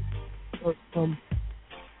from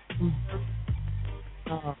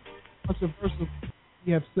controversial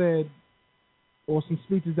he have said, or some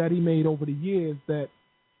speeches that he made over the years, that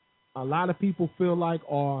a lot of people feel like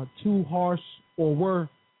are too harsh or were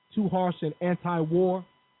too harsh and anti-war.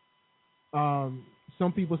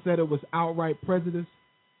 Some people said it was outright prejudice.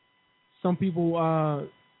 Some people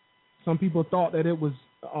thought that it was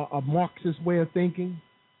a Marxist way of thinking.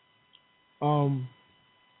 I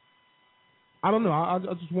don't know. I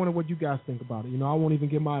just wonder what you guys think about it. I won't even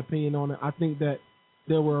give my opinion on it. I think that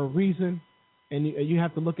there were a reason, and you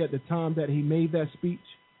have to look at the time that he made that speech.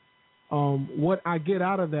 What I get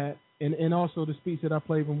out of that, and also the speech that I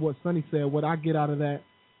played from what Sonny said, what I get out of that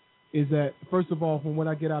is that, first of all, from what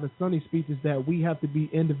I get out of Sonny's speech is that we have to be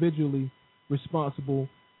individually responsible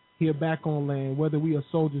here back on land, whether we are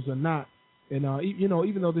soldiers or not. And,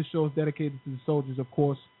 even though this show is dedicated to the soldiers, of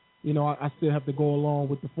course, I still have to go along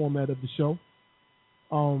with the format of the show.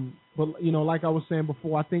 But, like I was saying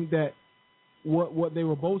before, I think that what they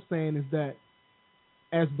were both saying is that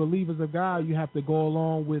as believers of God, you have to go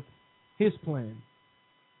along with his plan.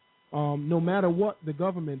 No matter what the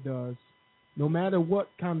government does, no matter what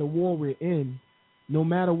kind of war we're in, no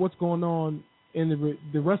matter what's going on in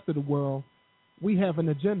the rest of the world, we have an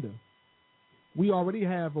agenda. We already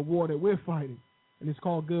have a war that we're fighting, and it's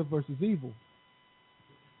called good versus evil.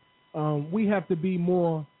 We have to be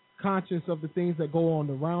more conscious of the things that go on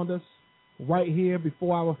around us, right here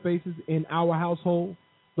before our faces in our household.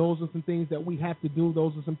 Those are some things that we have to do.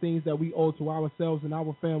 Those are some things that we owe to ourselves and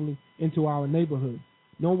our family and to our neighborhood.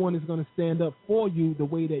 No one is going to stand up for you the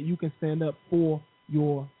way that you can stand up for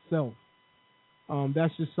yourself.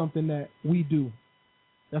 That's just something that we do.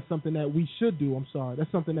 That's something that we should do.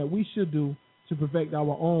 That's something that we should do to protect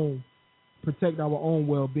our own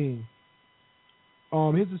well-being.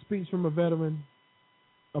 Here's a speech from a veteran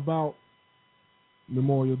about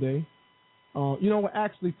Memorial Day.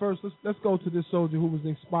 Actually, first, let's go to this soldier who was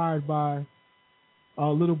inspired by a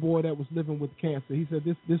little boy that was living with cancer. He said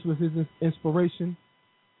this was his inspiration,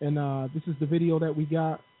 and this is the video that we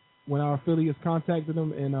got when our affiliates contacted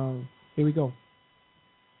him, and here we go.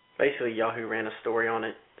 Basically, Yahoo ran a story on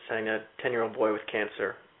it saying a 10-year-old boy with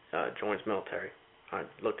cancer joins military. I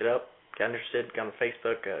looked it up, got interested, got on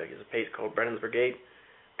Facebook. He has a page called Brennan's Brigade.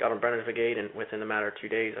 Got on Brennan's Brigade, and within a matter of 2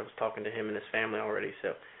 days, I was talking to him and his family already. So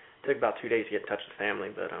it took about 2 days to get in touch with the family,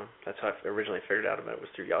 but that's how I originally figured out about it, was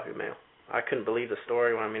through Yahoo Mail. I couldn't believe the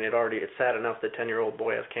story. It's sad enough that 10-year-old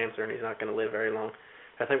boy has cancer and he's not going to live very long.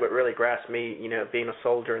 I think what really grasped me, being a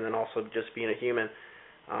soldier and then also just being a human,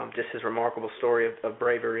 just his remarkable story of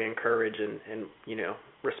bravery and courage and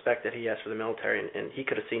respect that he has for the military. And he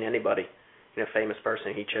could have seen anybody, famous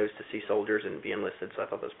person. He chose to see soldiers and be enlisted, so I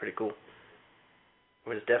thought that was pretty cool. It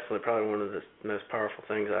was definitely probably one of the most powerful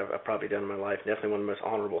things I've probably done in my life. Definitely one of the most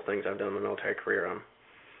honorable things I've done in my military career.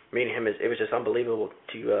 Meeting him, it was just unbelievable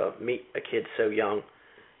to meet a kid so young,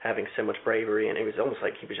 having so much bravery, and it was almost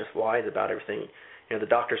like he was just wise about everything. The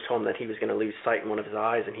doctors told him that he was going to lose sight in one of his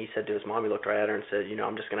eyes, and he said to his mom, he looked right at her and said,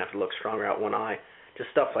 I'm just going to have to look stronger out one eye. Just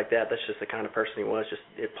stuff like that. That's just the kind of person he was, just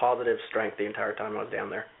positive strength the entire time I was down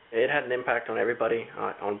there. It had an impact on everybody,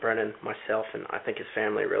 on Brennan, myself, and I think his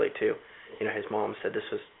family really too. His mom said this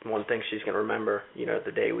was one thing she's going to remember,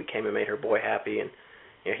 the day we came and made her boy happy, and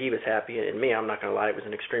he was happy. And me, I'm not going to lie, it was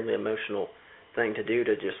an extremely emotional thing to do,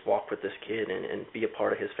 to just walk with this kid and be a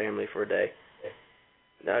part of his family for a day.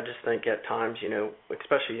 I just think at times,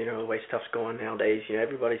 especially, the way stuff's going nowadays,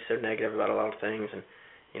 everybody's so negative about a lot of things, and,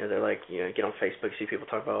 they're like, get on Facebook, see people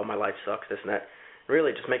talk about, oh, my life sucks, this and that.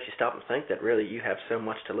 Really, it just makes you stop and think that really you have so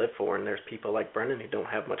much to live for, and there's people like Brendan who don't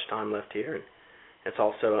have much time left here, and it's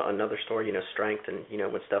also another story, strength, and,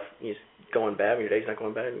 when stuff is going bad, when your day's not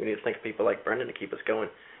going bad, we need to think of people like Brendan to keep us going.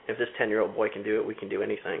 If this 10-year-old boy can do it, we can do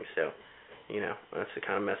anything. So, that's the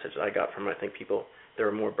kind of message that I got from, I think, people. There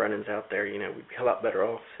are more Brennans out there, we'd be a lot better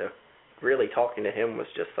off. So really talking to him was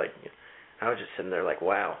just like, I was just sitting there like,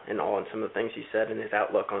 wow, in awe on some of the things he said and his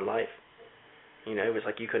outlook on life. It was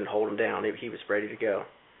like you couldn't hold him down. He was ready to go.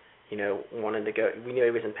 Wanted to go. We knew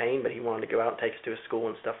he was in pain, but he wanted to go out and take us to his school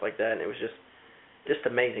and stuff like that. And it was just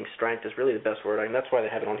amazing strength is really the best word. And that's why they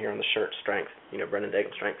have it on here on the shirt, strength. Brendan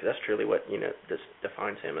Dagan strength. Cause that's truly what, this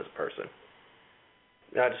defines him as a person.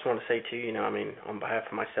 I just want to say, too, on behalf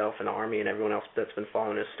of myself and the Army and everyone else that's been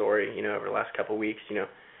following his story, over the last couple of weeks,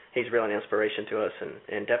 he's really an inspiration to us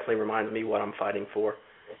and definitely reminds me what I'm fighting for.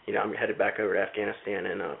 I'm headed back over to Afghanistan,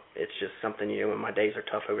 and it's just something, when my days are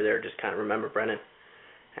tough over there, just kind of remember Brennan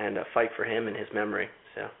and fight for him and his memory.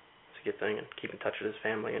 So it's a good thing, and keep in touch with his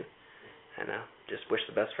family and just wish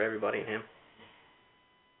the best for everybody and him.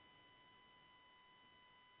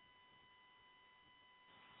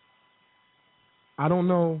 I don't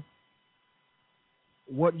know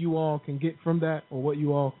what you all can get from that or what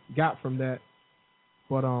you all got from that,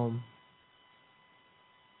 but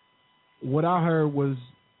what I heard was,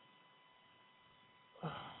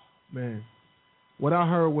 what I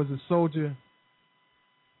heard was a soldier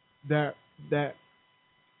that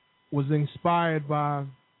was inspired by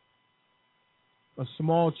a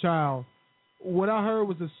small child. What I heard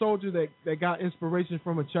was a soldier that got inspiration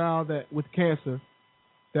from a child that with cancer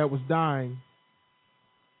that was dying.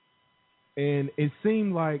 And it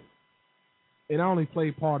seemed like, and I only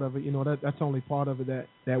played part of it, that's only part of it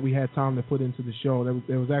that we had time to put into the show.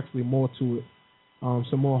 There was actually more to it,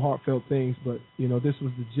 some more heartfelt things, but, this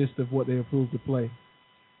was the gist of what they approved to play.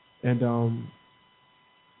 And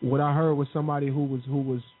what I heard was somebody who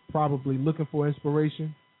was probably looking for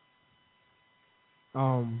inspiration.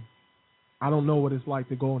 I don't know what it's like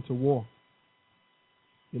to go into war.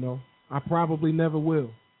 I probably never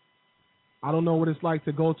will. I don't know what it's like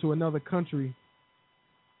to go to another country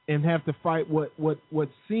and have to fight what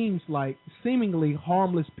seems like seemingly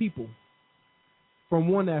harmless people from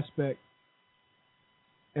one aspect,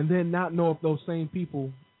 and then not know if those same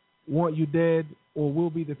people want you dead or will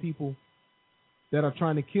be the people that are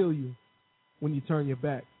trying to kill you when you turn your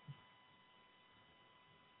back.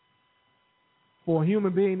 For a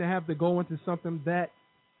human being to have to go into something that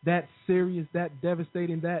serious, that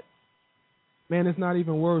devastating, that, man, it's not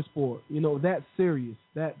even words for it. That serious,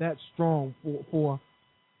 that strong for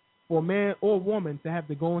a man or woman to have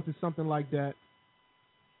to go into something like that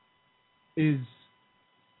is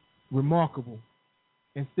remarkable,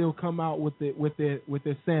 and still come out with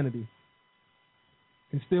their sanity,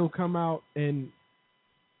 and still come out and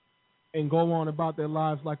go on about their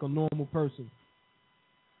lives like a normal person.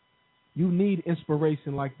 You need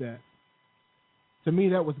inspiration like that. To me,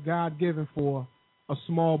 that was God-given for a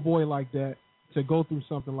small boy like that to go through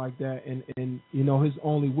something like that, and his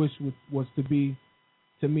only wish was to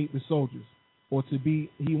meet the soldiers, or he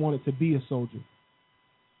wanted to be a soldier.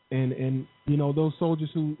 And those soldiers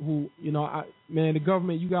who the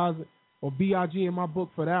government, you guys, or BIG in my book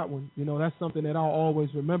for that one, that's something that I'll always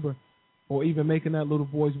remember, or even making that little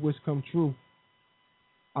boy's wish come true.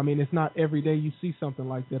 I mean, it's not every day you see something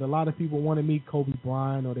like that. A lot of people want to meet Kobe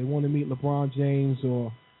Bryant, or they want to meet LeBron James,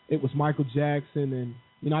 or it was Michael Jackson.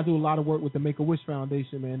 And, I do a lot of work with the Make-A-Wish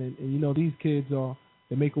Foundation, man. And these kids are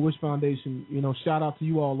the Make-A-Wish Foundation. Shout out to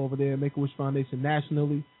you all over there, Make-A-Wish Foundation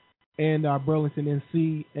nationally, and Burlington,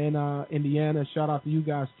 NC, and Indiana. Shout out to you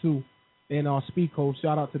guys, too. And Speedco,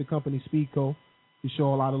 shout out to the company Speedco. You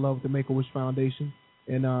show a lot of love with the Make-A-Wish Foundation.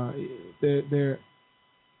 And their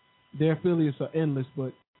affiliates are endless,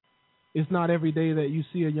 but it's not every day that you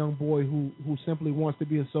see a young boy who simply wants to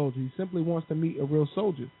be a soldier. He simply wants to meet a real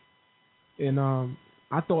soldier. And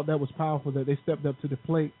I thought that was powerful that they stepped up to the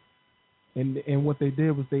plate. And what they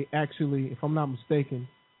did was they actually, if I'm not mistaken,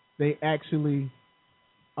 they actually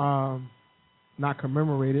not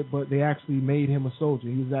commemorated, but they actually made him a soldier.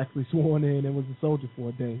 He was actually sworn in and was a soldier for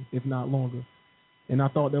a day, if not longer. And I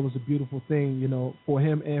thought that was a beautiful thing, for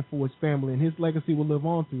him and for his family. And his legacy will live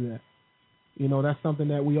on through that. That's something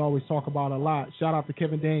that we always talk about a lot. Shout out to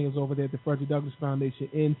Kevin Daniels over there at the Frederick Douglass Foundation,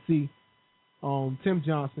 NC. Tim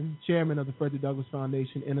Johnson, chairman of the Frederick Douglass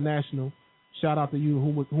Foundation International. Shout out to you,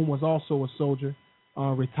 whom was also a soldier,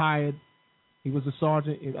 retired. He was a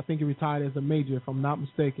sergeant. I think he retired as a major, if I'm not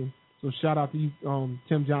mistaken. So shout out to you,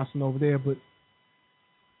 Tim Johnson over there. But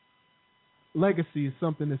legacy is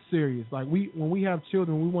something that's serious. Like when we have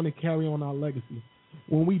children, we want to carry on our legacy.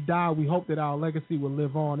 When we die, we hope that our legacy will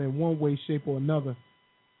live on in one way, shape, or another.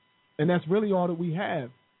 And that's really all that we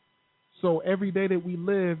have. So every day that we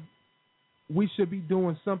live, we should be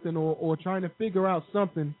doing something or trying to figure out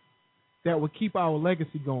something that will keep our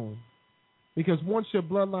legacy going. Because once your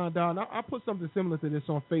bloodline dies, I put something similar to this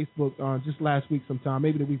on Facebook just last week sometime,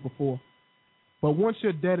 maybe the week before. But once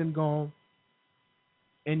you're dead and gone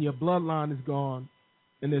and your bloodline is gone,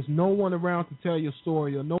 and there's no one around to tell your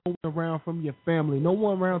story, or no one around from your family, no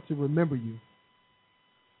one around to remember you,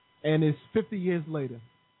 and it's 50 years later,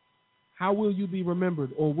 how will you be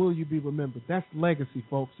remembered, or will you be remembered? That's legacy,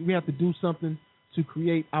 folks. We have to do something to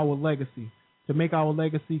create our legacy, to make our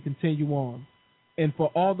legacy continue on. And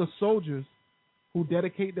for all the soldiers who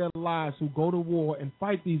dedicate their lives, who go to war and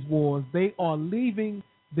fight these wars, they are leaving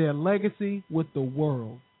their legacy with the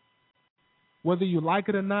world. Whether you like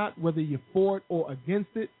it or not, whether you're for it or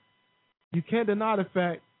against it, you can't deny the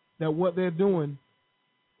fact that what they're doing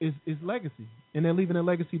is legacy, and they're leaving a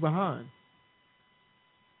legacy behind.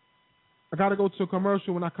 I got to go to a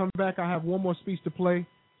commercial. When I come back, I have one more speech to play,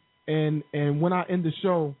 and when I end the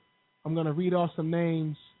show, I'm going to read off some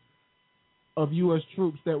names of U.S.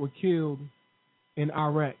 troops that were killed in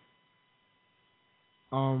Iraq.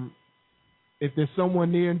 If there's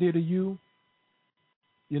someone near and dear to you,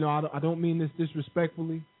 I don't mean this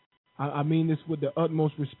disrespectfully. I mean this with the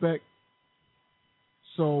utmost respect.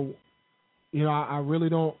 So, you know, I really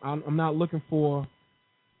don't. I'm not looking for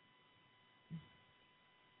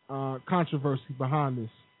controversy behind this.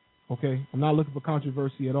 Okay, I'm not looking for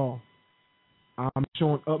controversy at all. I'm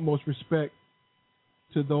showing utmost respect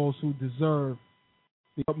to those who deserve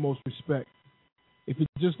the utmost respect. If you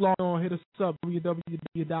just log on, hit us up,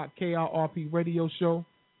 www.KIRP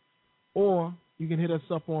or you can hit us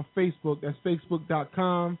up on Facebook. That's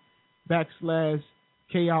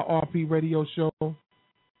facebook.com/KIRP Radio Show.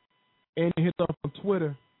 And hit us up on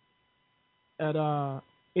Twitter at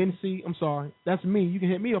NC. I'm sorry, that's me. You can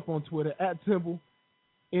hit me up on Twitter at symbol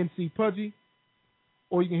NC Pudgy,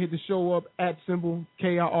 or you can hit the show up at symbol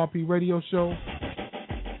KIRP Radio Show.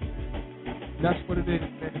 That's what it is,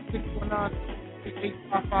 man.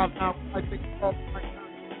 619-855 now. I think it's all right now.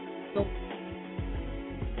 So,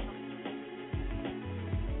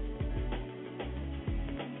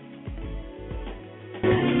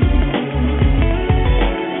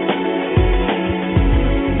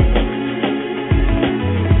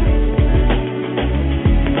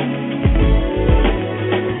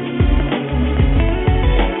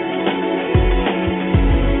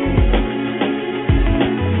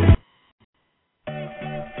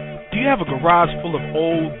 have a garage full of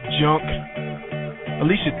old junk? At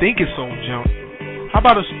least you think it's old junk. How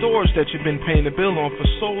about a storage that you've been paying the bill on for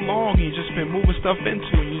so long and you've just been moving stuff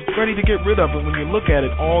into and you're ready to get rid of it when you look at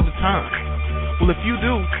it all the time? Well, if you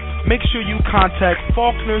do, make sure you contact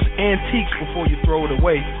Faulkner's Antiques before you throw it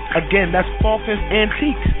away. Again, that's Faulkner's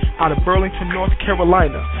Antiques out of Burlington, North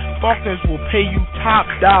Carolina. Faulkner's will pay you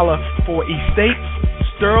top dollar for estates,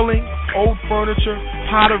 sterling, old furniture,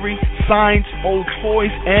 pottery, signs, old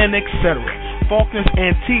toys, and etc. Faulkner's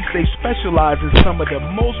Antiques, they specialize in some of the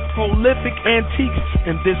most prolific antiques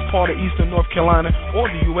in this part of Eastern North Carolina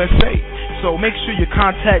or the USA. So make sure you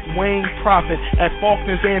contact Wayne Prophet at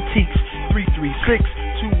Faulkner's Antiques,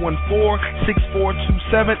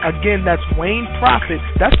 336-214-6427. Again, that's Wayne Prophet.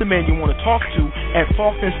 That's the man you want to talk to at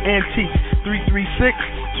Faulkner's Antiques,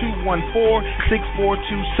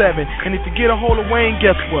 336-214-6427. And if you get a hold of Wayne,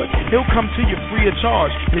 guess what? He'll come to you free of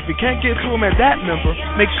charge. And if you can't get to him at that number,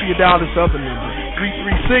 make sure you dial this other number,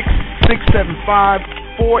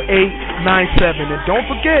 336-675-4897. And don't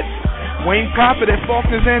forget, Wayne Prophet at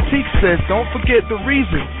Faulkner's Antiques says, don't forget the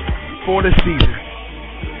reason for the season.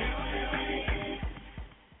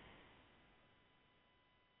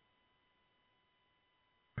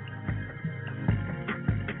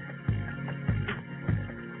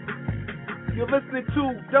 You're listening to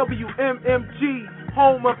WMMG,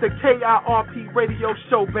 home of the KIRP Radio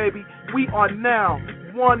Show, baby. We are now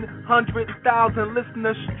 100,000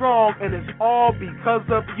 listeners strong, and it's all because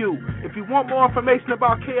of you. If you want more information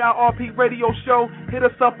about KIRP Radio Show, hit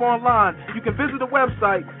us up online. You can visit the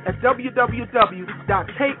website at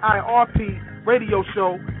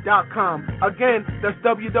www.kirpradioshow.com. Again, that's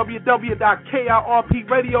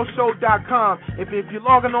www.kirpradioshow.com. If you're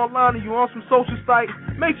logging online and you're on some social sites,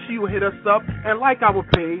 make sure you hit us up and like our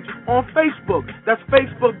page on Facebook. That's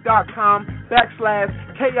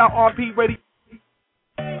facebook.com/KIRP Radio.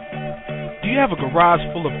 Do you have a garage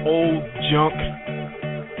full of old junk?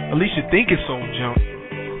 At least you think it's old junk.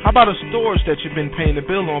 How about a storage that you've been paying the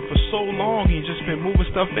bill on for so long and you've just been moving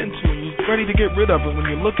stuff into and you're ready to get rid of it when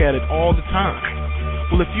you look at it all the time?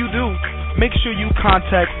 Well, if you do, make sure you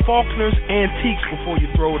contact Faulkner's Antiques before you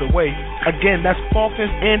throw it away. Again, that's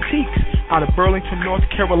Faulkner's Antiques out of Burlington, North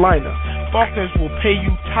Carolina. Faulkner's will pay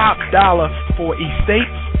you top dollar for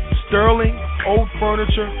estates, sterling, old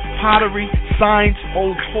furniture, pottery, signs,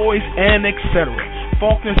 old toys, and etc.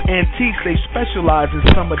 Faulkner's Antiques, they specialize in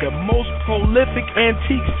some of the most prolific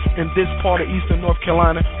antiques in this part of Eastern North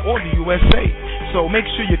Carolina or the USA. So make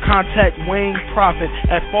sure you contact Wayne Prophet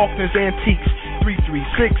at Faulkner's Antiques,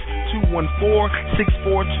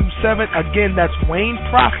 336-214-6427. Again, that's Wayne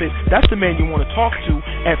Prophet. That's the man you want to talk to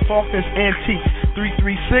at Faulkner's Antiques,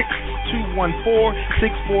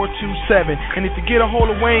 336-214-6427. And if you get a hold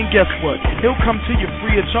of Wayne, guess what? He'll come to you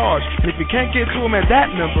free of charge. And if you can't get to him at that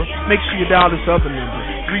number, make sure you dial this other number,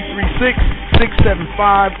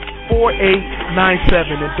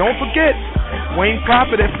 336-675-4897. And don't forget, Wayne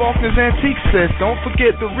Prophet at Faulkner's Antiques says, don't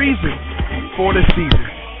forget the reason for the season.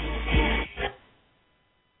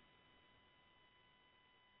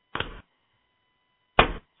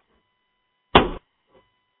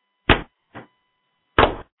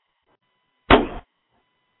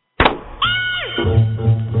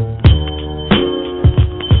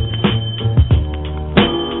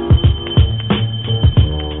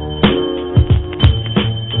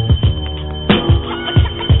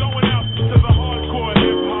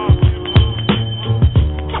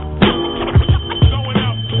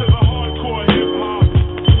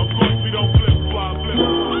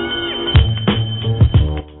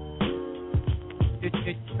 to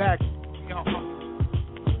get you back.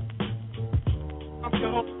 I'm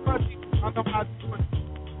your host, Pudgy. I know how to do it.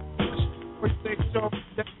 This big show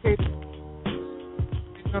dedicated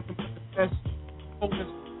to nothing but the best focus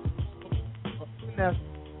that's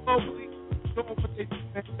globally doing what they do,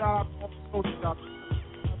 man. Shout out to all the soldiers out there.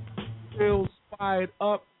 Feels fired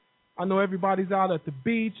up. I know everybody's out at the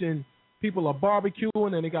beach and people are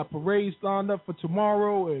barbecuing and they got parades lined up for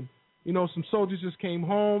tomorrow, and you know, some soldiers just came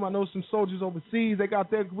home. I know some soldiers overseas, they got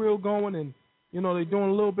their grill going, and you know, they're doing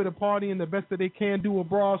a little bit of partying the best that they can do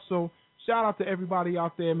abroad. So shout out to everybody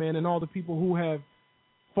out there, man, and all the people who have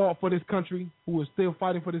fought for this country, who are still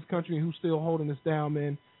fighting for this country, and who's still holding us down,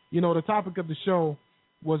 man. You know, the topic of the show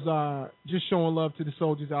was just showing love to the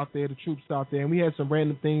soldiers out there, the troops out there, and we had some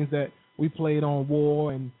random things that we played on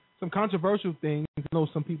war and some controversial things. I know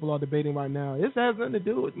some people are debating right now. This has nothing to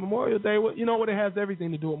do with Memorial Day. You know what? It has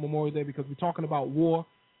everything to do with Memorial Day because we're talking about war,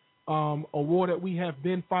 a war that we have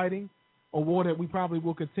been fighting, a war that we probably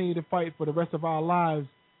will continue to fight for the rest of our lives,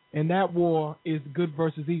 and that war is good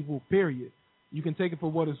versus evil, period. You can take it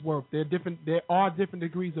for what it's worth. There are different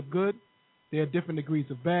degrees of good. There are different degrees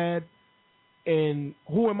of bad. And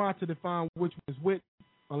who am I to define which one is which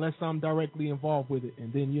unless I'm directly involved with it?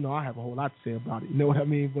 And then, you know, I have a whole lot to say about it. You know what I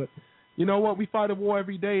mean? But you know what? We fight a war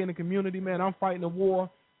every day in the community, man. I'm fighting a war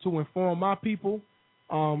to inform my people,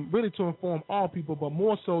 really to inform all people, but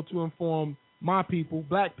more so to inform my people,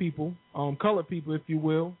 black people, colored people, if you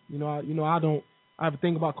will. I have a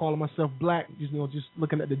thing about calling myself black, just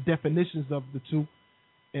looking at the definitions of the two.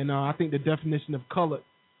 And I think the definition of colored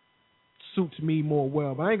suits me more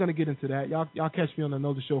well. But I ain't going to get into that. Y'all catch me on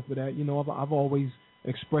another show for that. You know, I've always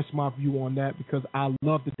expressed my view on that because I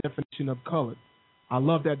love the definition of colored. I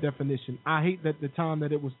love that definition. I hate that the time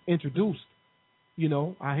that it was introduced, you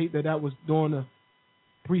know, I hate that was during the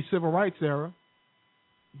pre-civil rights era.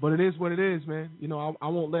 But it is what it is, man. You know, I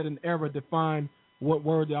won't let an era define what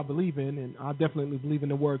word I believe in, and I definitely believe in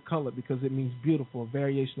the word color because it means beautiful, a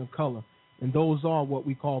variation of color. And those are what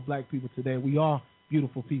we call black people today. We are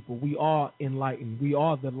beautiful people. We are enlightened. We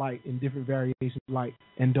are the light in different variations of light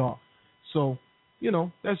and dark. So, you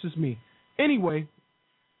know, that's just me. Anyway,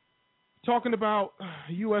 talking about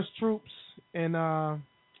U.S. troops and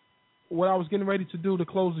what I was getting ready to do to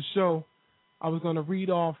close the show, I was going to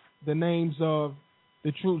read off the names of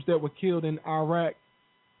the troops that were killed in Iraq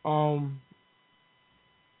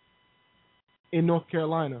in North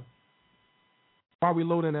Carolina. While we're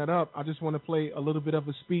loading that up, I just want to play a little bit of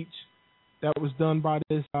a speech that was done by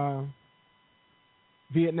this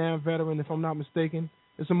Vietnam veteran, if I'm not mistaken.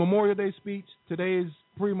 It's a Memorial Day speech. Today is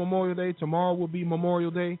pre-Memorial Day. Tomorrow will be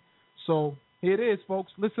Memorial Day. So here it is,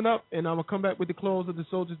 folks. Listen up, and I'm going to come back with the close of the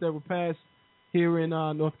soldiers that were passed here in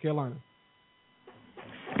North Carolina.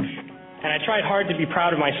 And I tried hard to be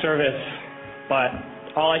proud of my service, but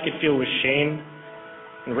all I could feel was shame.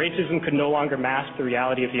 And racism could no longer mask the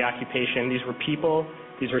reality of the occupation. These were people.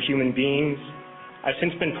 These were human beings. I've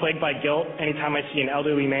since been plagued by guilt anytime I see an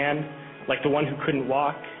elderly man, like the one who couldn't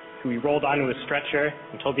walk, who we rolled onto a stretcher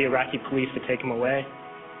and told the Iraqi police to take him away.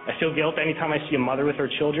 I feel guilt anytime I see a mother with her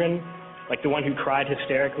children, like the one who cried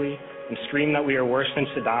hysterically and screamed that we are worse than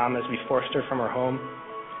Saddam as we forced her from her home.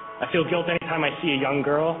 I feel guilt anytime I see a young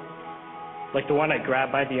girl, like the one I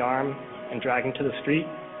grabbed by the arm and dragged into the street.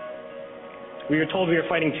 We were told we were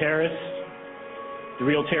fighting terrorists. The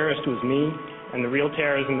real terrorist was me, and the real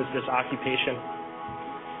terrorism is this occupation.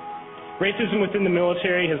 Racism within the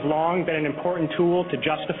military has long been an important tool to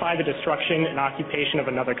justify the destruction and occupation of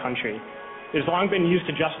another country. It has long been used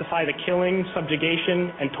to justify the killing,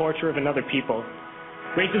 subjugation, and torture of another people.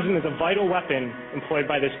 Racism is a vital weapon employed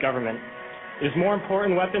by this government. It is a more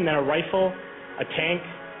important weapon than a rifle, a tank,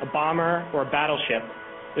 a bomber, or a battleship.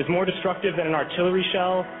 It is more destructive than an artillery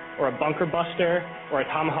shell, or a bunker buster, or a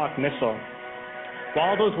Tomahawk missile.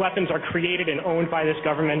 While those weapons are created and owned by this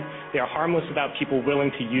government, they are harmless without people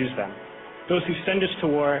willing to use them. Those who send us to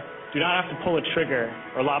war do not have to pull a trigger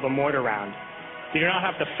or lob a mortar round. They do not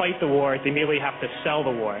have to fight the war, they merely have to sell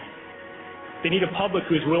the war. They need a public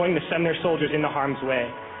who is willing to send their soldiers into harm's way.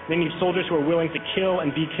 They need soldiers who are willing to kill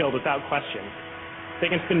and be killed without question.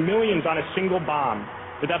 They can spend millions on a single bomb,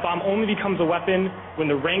 but that bomb only becomes a weapon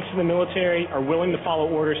when the ranks of the military are willing to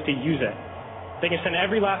follow orders to use it. They can send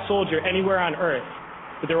every last soldier anywhere on earth,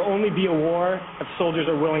 but there will only be a war if soldiers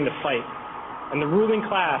are willing to fight. And the ruling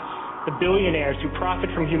class, the billionaires who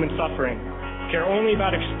profit from human suffering, care only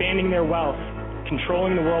about expanding their wealth,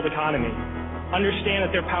 controlling the world economy, understand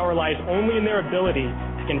that their power lies only in their ability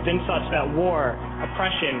to convince us that war,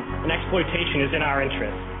 oppression, and exploitation is in our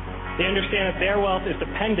interest. They understand that their wealth is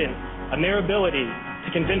dependent on their ability to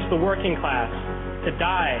convince the working class to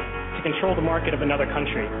die, to to control the market of another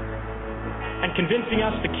country. And convincing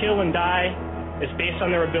us to kill and die is based on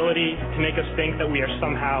their ability to make us think that we are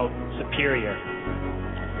somehow superior.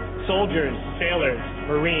 Soldiers, sailors,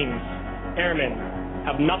 Marines, airmen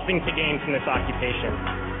have nothing to gain from this occupation.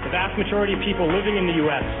 The vast majority of people living in the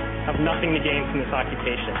U.S. have nothing to gain from this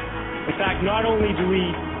occupation. In fact, not only do we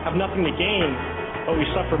have nothing to gain, but we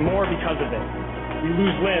suffer more because of it. We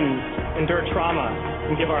lose limbs, endure trauma,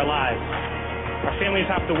 and give our lives. Our families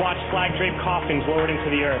have to watch flag-draped coffins lowered into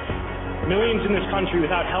the earth. Millions in this country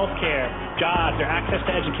without health care, jobs, or access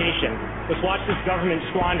to education must watch this government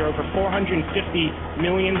squander over $450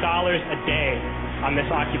 million a day on this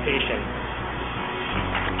occupation.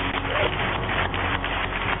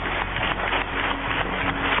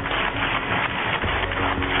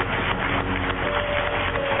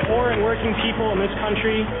 Poor and working people in this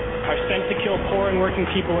country are sent to kill poor and working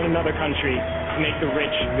people in another country to make the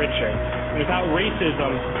rich richer. And without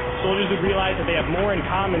racism, soldiers would realize that they have more in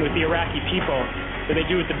common with the Iraqi people than they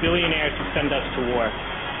do with the billionaires who send us to war.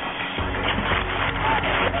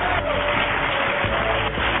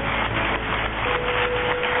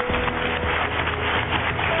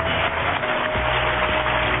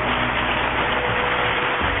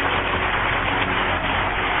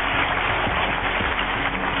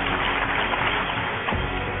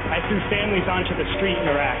 Threw families onto the street in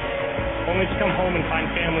Iraq, only to come home and find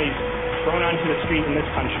families thrown onto the street in this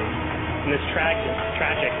country, in this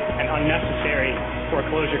tragic and unnecessary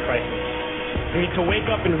foreclosure crisis. We need to wake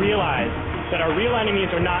up and realize that our real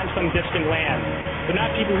enemies are not in some distant land. They're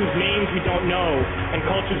not people whose names we don't know and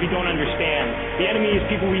cultures we don't understand. The enemy is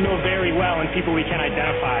people we know very well and people we can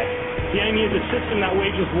identify. The enemy is a system that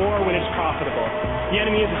wages war when it's profitable. The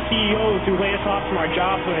enemy is the CEOs who lay us off from our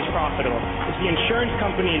jobs when it's profitable. It's the insurance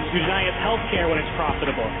companies who deny us health care when it's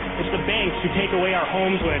profitable. It's the banks who take away our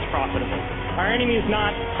homes when it's profitable. Our enemy is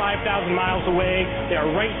not 5,000 miles away. They are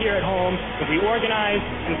right here at home. If we organize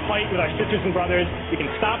and fight with our sisters and brothers, we can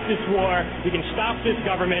stop this war, we can stop this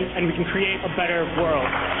government, and we can create a better world.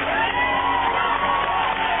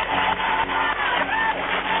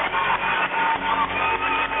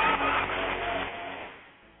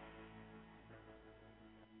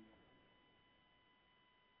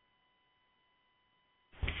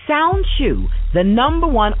 SoundChew, the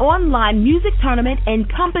 #1 online music tournament,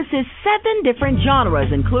 encompasses 7 different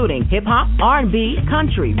genres, including hip-hop, R&B,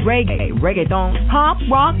 country, reggae, reggaeton, pop,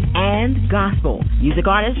 rock, and gospel. Music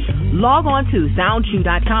artists, log on to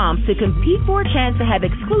SoundChew.com to compete for a chance to have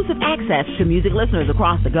exclusive access to music listeners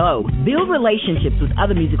across the globe. Build relationships with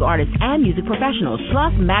other music artists and music professionals,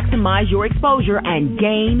 plus maximize your exposure and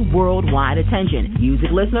gain worldwide attention.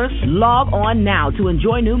 Music listeners, log on now to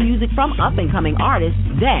enjoy new music from up-and-coming artists.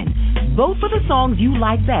 Then, vote for the songs you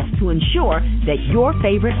like best to ensure that your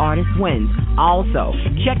favorite artist wins. Also,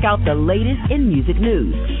 check out the latest in music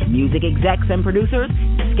news. Music execs and producers,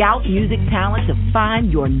 scout music talent to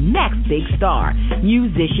find your next big star.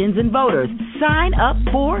 Musicians and voters, sign up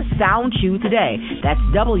for SoundChew today. That's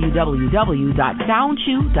www.soundchew.com.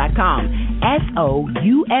 SoundChew.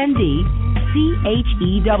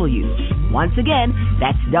 Once again,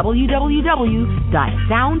 that's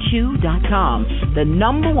www.soundchew.com, the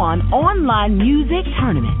 #1 online music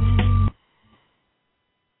tournament.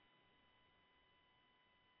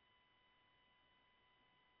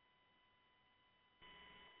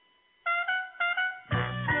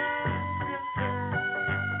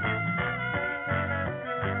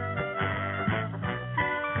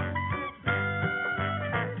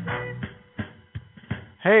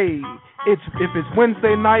 Hey, if it's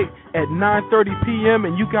Wednesday night at 9:30 p.m.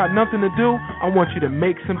 and you got nothing to do, I want you to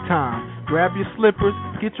make some time. Grab your slippers,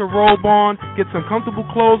 get your robe on, get some comfortable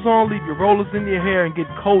clothes on, leave your rollers in your hair, and get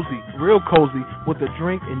cozy, real cozy, with a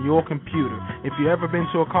drink and your computer. If you've ever been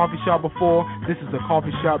to a coffee shop before, this is a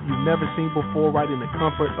coffee shop you've never seen before, right in the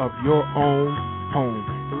comfort of your own home.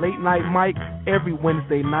 Late Night Mike, every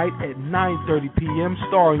Wednesday night at 9:30 p.m.,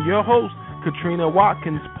 starring your host, Katrina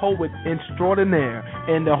Watkins, poet extraordinaire,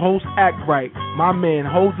 and the host act right. My man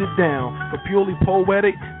holds it down for purely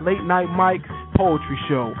poetic Late Night Mike's poetry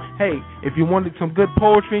show. Hey, if you wanted some good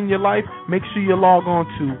poetry in your life, make sure you log on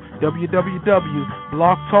to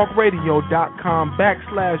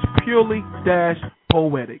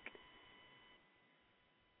www.blogtalkradio.com/purely-poetic.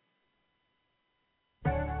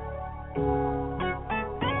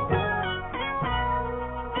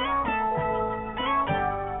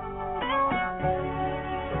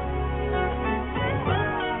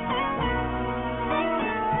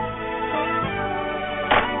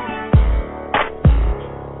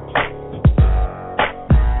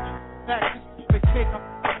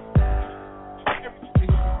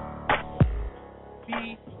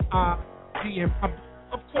 Pudgy and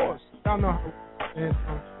of course, y'all know how and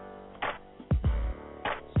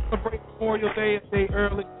celebrate Memorial Day a day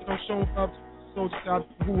early, showing love to the soldiers out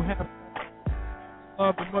there who have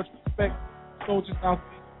love and much respect for soldiers out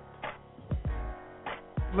there.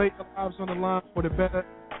 Lay their lives on the line for the better of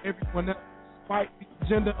everyone else, despite the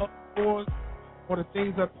agenda of the wars or the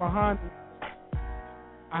things that are behind it.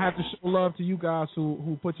 I have to show love to you guys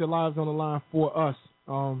who put your lives on the line for us.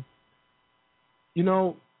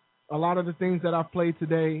 A lot of the things that I played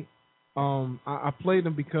today, I played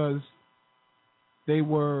them because they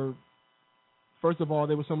were, first of all,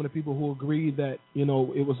 they were some of the people who agreed that, it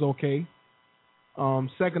was okay.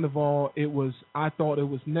 Second of all, I thought it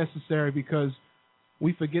was necessary because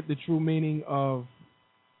we forget the true meaning of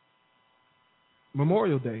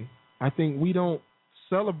Memorial Day. I think we don't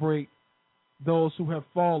celebrate those who have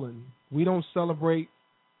fallen. We don't celebrate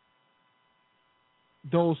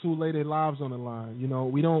those who lay their lives on the line.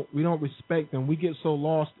 We don't respect them. We get so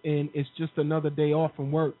lost in it's just another day off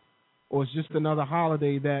from work, or it's just another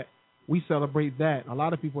holiday that we celebrate that. A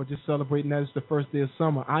lot of people are just celebrating that it's the first day of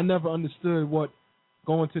summer. I never understood what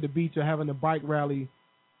going to the beach or having a bike rally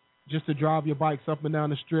just to drive your bikes up and down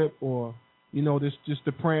the strip, or just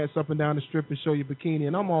to prance up and down the strip and show your bikini.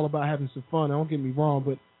 And I'm all about having some fun. Don't get me wrong,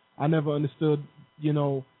 but I never understood,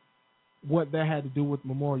 what that had to do with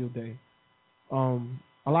Memorial Day. A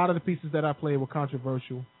lot of the pieces that I played were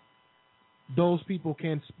controversial. Those people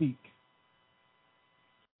can speak,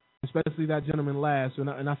 especially that gentleman last.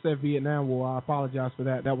 And I said Vietnam War. I apologize for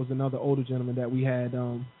that. That was another older gentleman that we had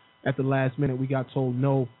at the last minute. We got told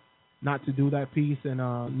no, not to do that piece, and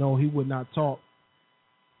no, he would not talk,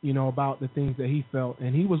 about the things that he felt.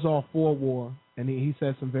 And he was all for war, and he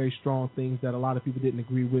said some very strong things that a lot of people didn't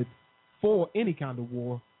agree with for any kind of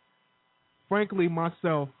war. Frankly,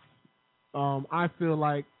 myself, I feel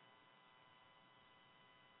like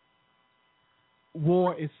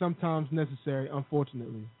war is sometimes necessary,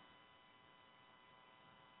 unfortunately.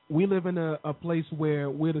 We live in a place where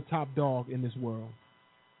we're the top dog in this world.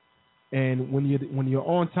 And when you're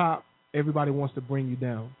on top, everybody wants to bring you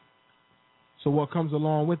down. So what comes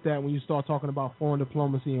along with that when you start talking about foreign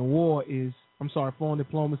diplomacy and war foreign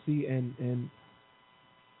diplomacy and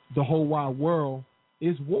the whole wide world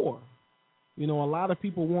is war. A lot of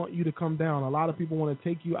people want you to come down. A lot of people want to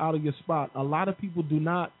take you out of your spot. A lot of people do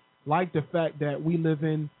not like the fact that we live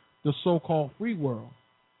in the so-called free world,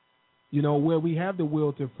 where we have the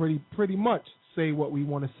will to pretty much say what we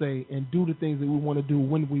want to say and do the things that we want to do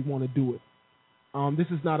when we want to do it.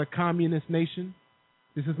 This is not a communist nation.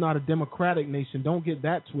 This is not a democratic nation. Don't get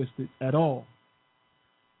that twisted at all.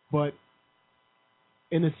 But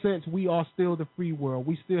in a sense, we are still the free world.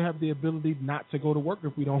 We still have the ability not to go to work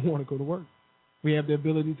if we don't want to go to work. We have the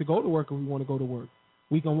ability to go to work if we want to go to work.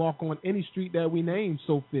 We can walk on any street that we name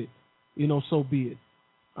so fit, so be it.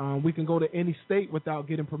 We can go to any state without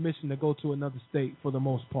getting permission to go to another state for the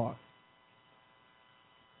most part.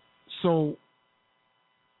 So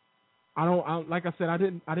like I said, I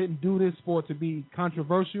didn't do this for it to be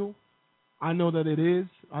controversial. I know that it is.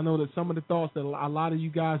 I know that some of the thoughts that a lot of you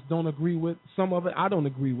guys don't agree with, some of it I don't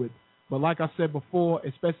agree with. But like I said before,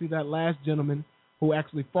 especially that last gentleman who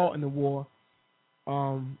actually fought in the war,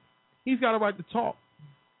 he's got a right to talk.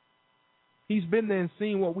 He's been there and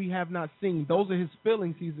seen what we have not seen. Those are his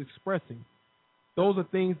feelings he's expressing. Those are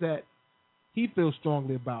things that he feels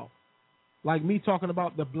strongly about. Like me talking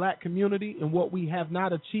about the black community and what we have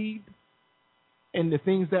not achieved and the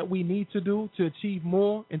things that we need to do to achieve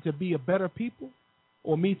more and to be a better people.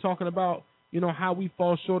 Or me talking about, how we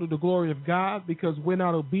fall short of the glory of God because we're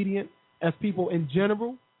not obedient as people in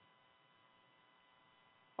general.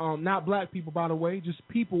 Not black people, by the way, just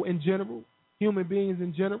people in general, human beings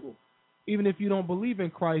in general. Even if you don't believe in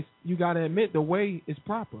Christ, you got to admit the way is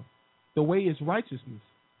proper. The way is righteousness.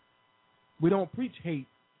 We don't preach hate.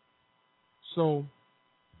 So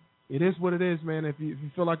it is what it is, man. If you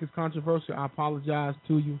feel like it's controversial, I apologize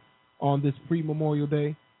to you on this pre-Memorial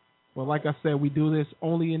Day. But like I said, we do this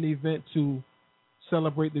only in the event to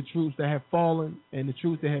celebrate the troops that have fallen and the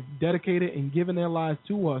troops that have dedicated and given their lives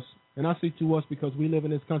to us. And I say to us because we live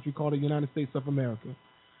in this country called the United States of America.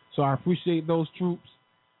 So I appreciate those troops.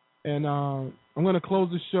 And I'm going to close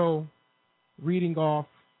the show reading off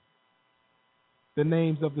the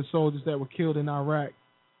names of the soldiers that were killed in Iraq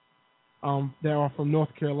that are from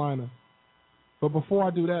North Carolina. But before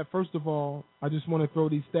I do that, first of all, I just want to throw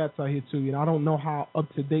these stats out here to you. And I don't know how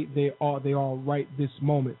up to date they are right this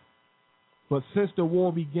moment. But since the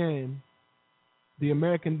war began, the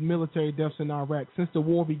American military deaths in Iraq, since the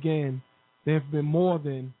war began, there have been more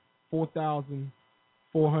than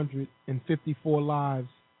 4,454 lives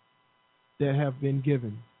that have been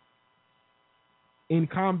given. In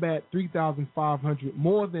combat, 3,500,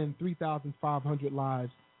 more than 3,500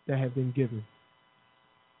 lives that have been given.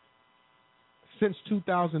 Since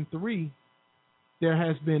 2003, there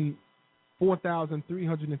has been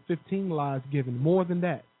 4,315 lives given, more than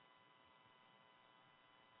that.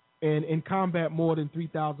 And in combat, more than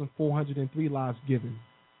 3,403 lives given.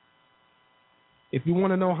 If you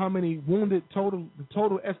want to know how many wounded total, the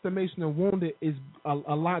total estimation of wounded is a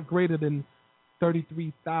lot greater than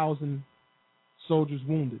 33,000 soldiers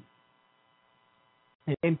wounded.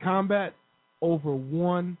 And in combat, over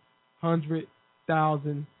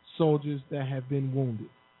 100,000 soldiers that have been wounded.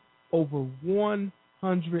 Over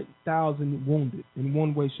 100,000 wounded in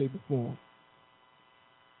one way, shape, or form.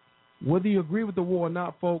 Whether you agree with the war or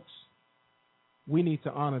not, folks, we need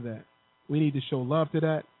to honor that. We need to show love to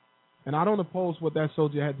that. And I don't oppose what that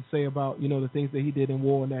soldier had to say about, the things that he did in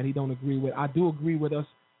war and that he don't agree with. I do agree with us.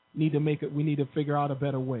 We need to figure out a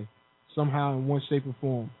better way, somehow, in one shape or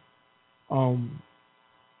form.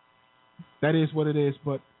 That is what it is.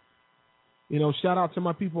 But, shout out to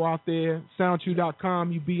my people out there,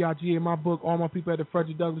 soundchew.com, UBIGA, my book, all my people at the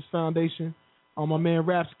Frederick Douglass Foundation. My man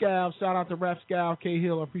Rap Scal, shout out to Rap Scal, K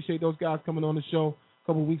Hill. I appreciate those guys coming on the show a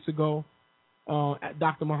couple of weeks ago.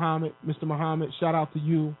 Dr. Muhammad, Mr. Muhammad, shout out to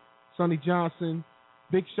you. Sonny Johnson,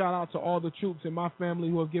 big shout out to all the troops in my family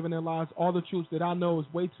who have given their lives. All the troops that I know is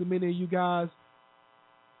way too many of you guys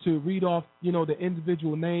to read off, the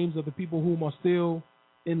individual names of the people whom are still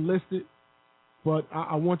enlisted. But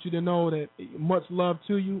I want you to know that much love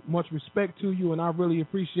to you, much respect to you, and I really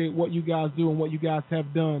appreciate what you guys do and what you guys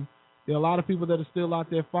have done. There are a lot of people that are still out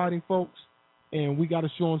there fighting, folks, and we got to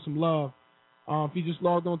show them some love. If you just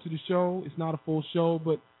logged on to the show, it's not a full show,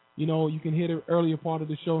 but, you can hear the earlier part of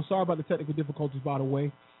the show. Sorry about the technical difficulties, by the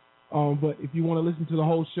way. But if you want to listen to the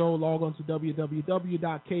whole show, log on to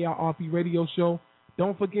www.KIRP Radio Show.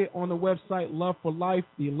 Don't forget, on the website, Love for Life,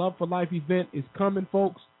 the Love for Life event is coming,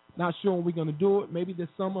 folks. Not sure when we're going to do it. Maybe this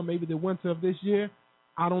summer, maybe the winter of this year.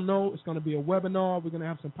 I don't know. It's going to be a webinar. We're going to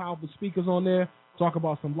have some powerful speakers on there, talk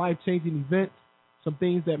about some life-changing events, some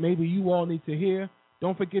things that maybe you all need to hear.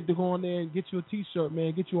 Don't forget to go on there and get you a T-shirt,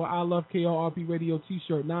 man. Get you an I Love KRP Radio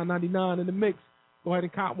T-shirt, $9.99 in the mix. Go ahead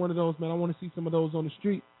and cop one of those, man. I want to see some of those on the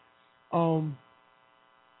street. Right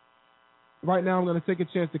now, I'm going to take a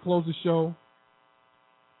chance to close the show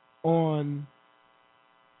on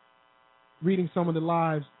reading some of the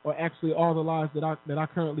lives, or actually all the lives that I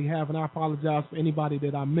currently have, and I apologize for anybody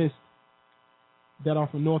that I missed that are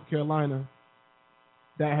from North Carolina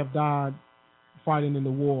that have died fighting in the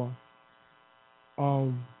war.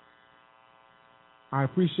 I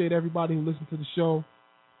appreciate everybody who listened to the show.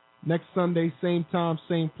 Next Sunday, same time,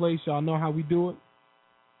 same place. Y'all know how we do it.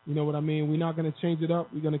 You know what I mean? We're not going to change it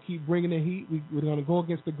up. We're going to keep bringing the heat. We're going to go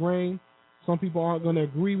against the grain. Some people aren't going to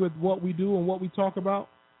agree with what we do and what we talk about.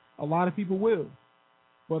 A lot of people will.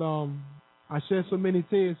 But I shed so many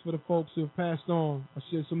tears for the folks who have passed on. I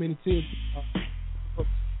shed so many tears.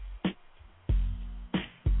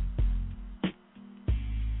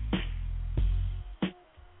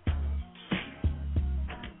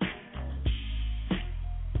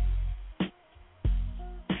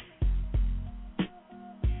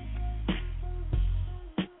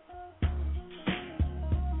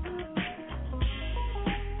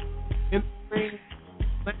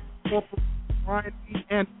 Corporal Brian E.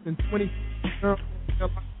 Anderson, 20 North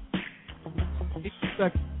Carolina.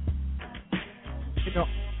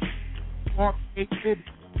 Mark A. Biddy,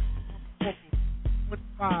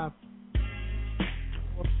 25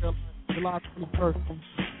 North Carolina, July 21st.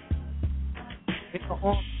 In the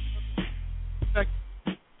Army,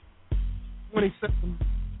 27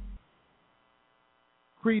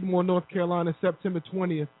 Creedmoor, North Carolina, September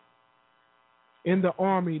 20th. In the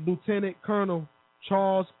Army, Lieutenant Colonel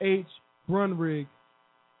Charles H. Brunrig,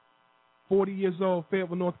 40 years old,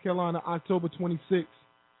 Fayetteville, North Carolina, October 26th.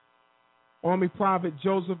 Army Private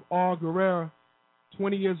Joseph R. Guerrera,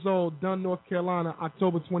 20 years old, Dunn, North Carolina,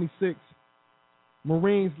 October 26th.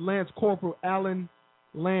 Marines Lance Corporal Alan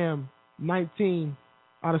Lamb, 19,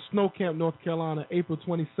 out of Snow Camp, North Carolina, April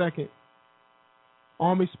 22nd.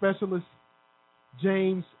 Army Specialist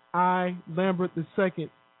James I. Lambert II,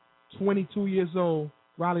 22 years old,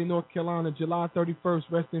 Raleigh, North Carolina, July 31st,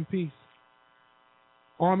 rest in peace.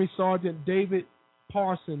 Army Sergeant David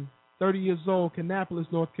Parson, 30 years old, Kannapolis,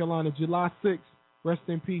 North Carolina, July 6th, rest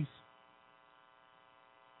in peace.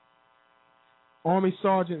 Army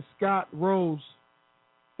Sergeant Scott Rose,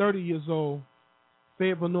 30 years old,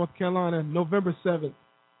 Fayetteville, North Carolina, November 7th,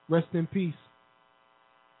 rest in peace.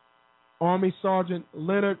 Army Sergeant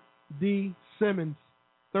Leonard D. Simmons,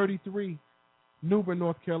 33, Newbern,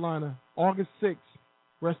 North Carolina, August 6th,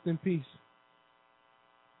 rest in peace.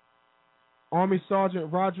 Army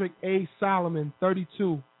Sergeant Roderick A. Solomon,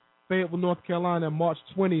 32, Fayetteville, North Carolina, March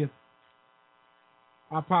 20th.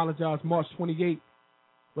 I apologize, March 28th.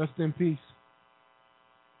 Rest in peace.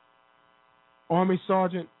 Army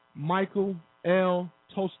Sergeant Michael L.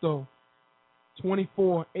 Tosto,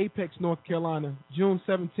 24, Apex, North Carolina, June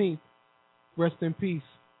 17th. Rest in peace.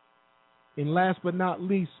 And last but not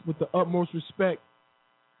least, with the utmost respect,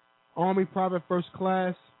 Army Private First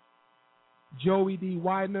Class Joey D.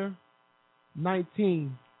 Widener,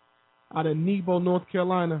 19, out of Nebo, North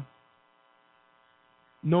Carolina,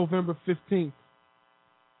 November 15th.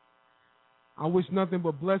 I wish nothing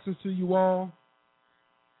but blessings to you all,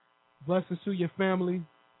 blessings to your family.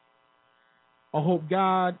 I hope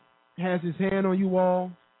God has his hand on you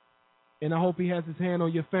all, and I hope he has his hand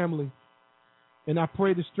on your family. And I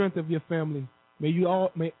pray the strength of your family. May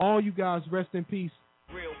all you guys rest in peace.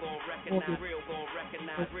 Real gon' recognize, real gon'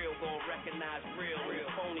 recognize, real gon' recognize, real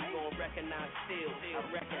phony gon' recognize, still, I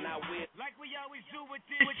reckon I will. Like we always do with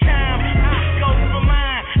this time, I go for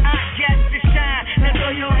mine, I got to shine. Now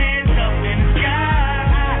throw your hands up in the sky.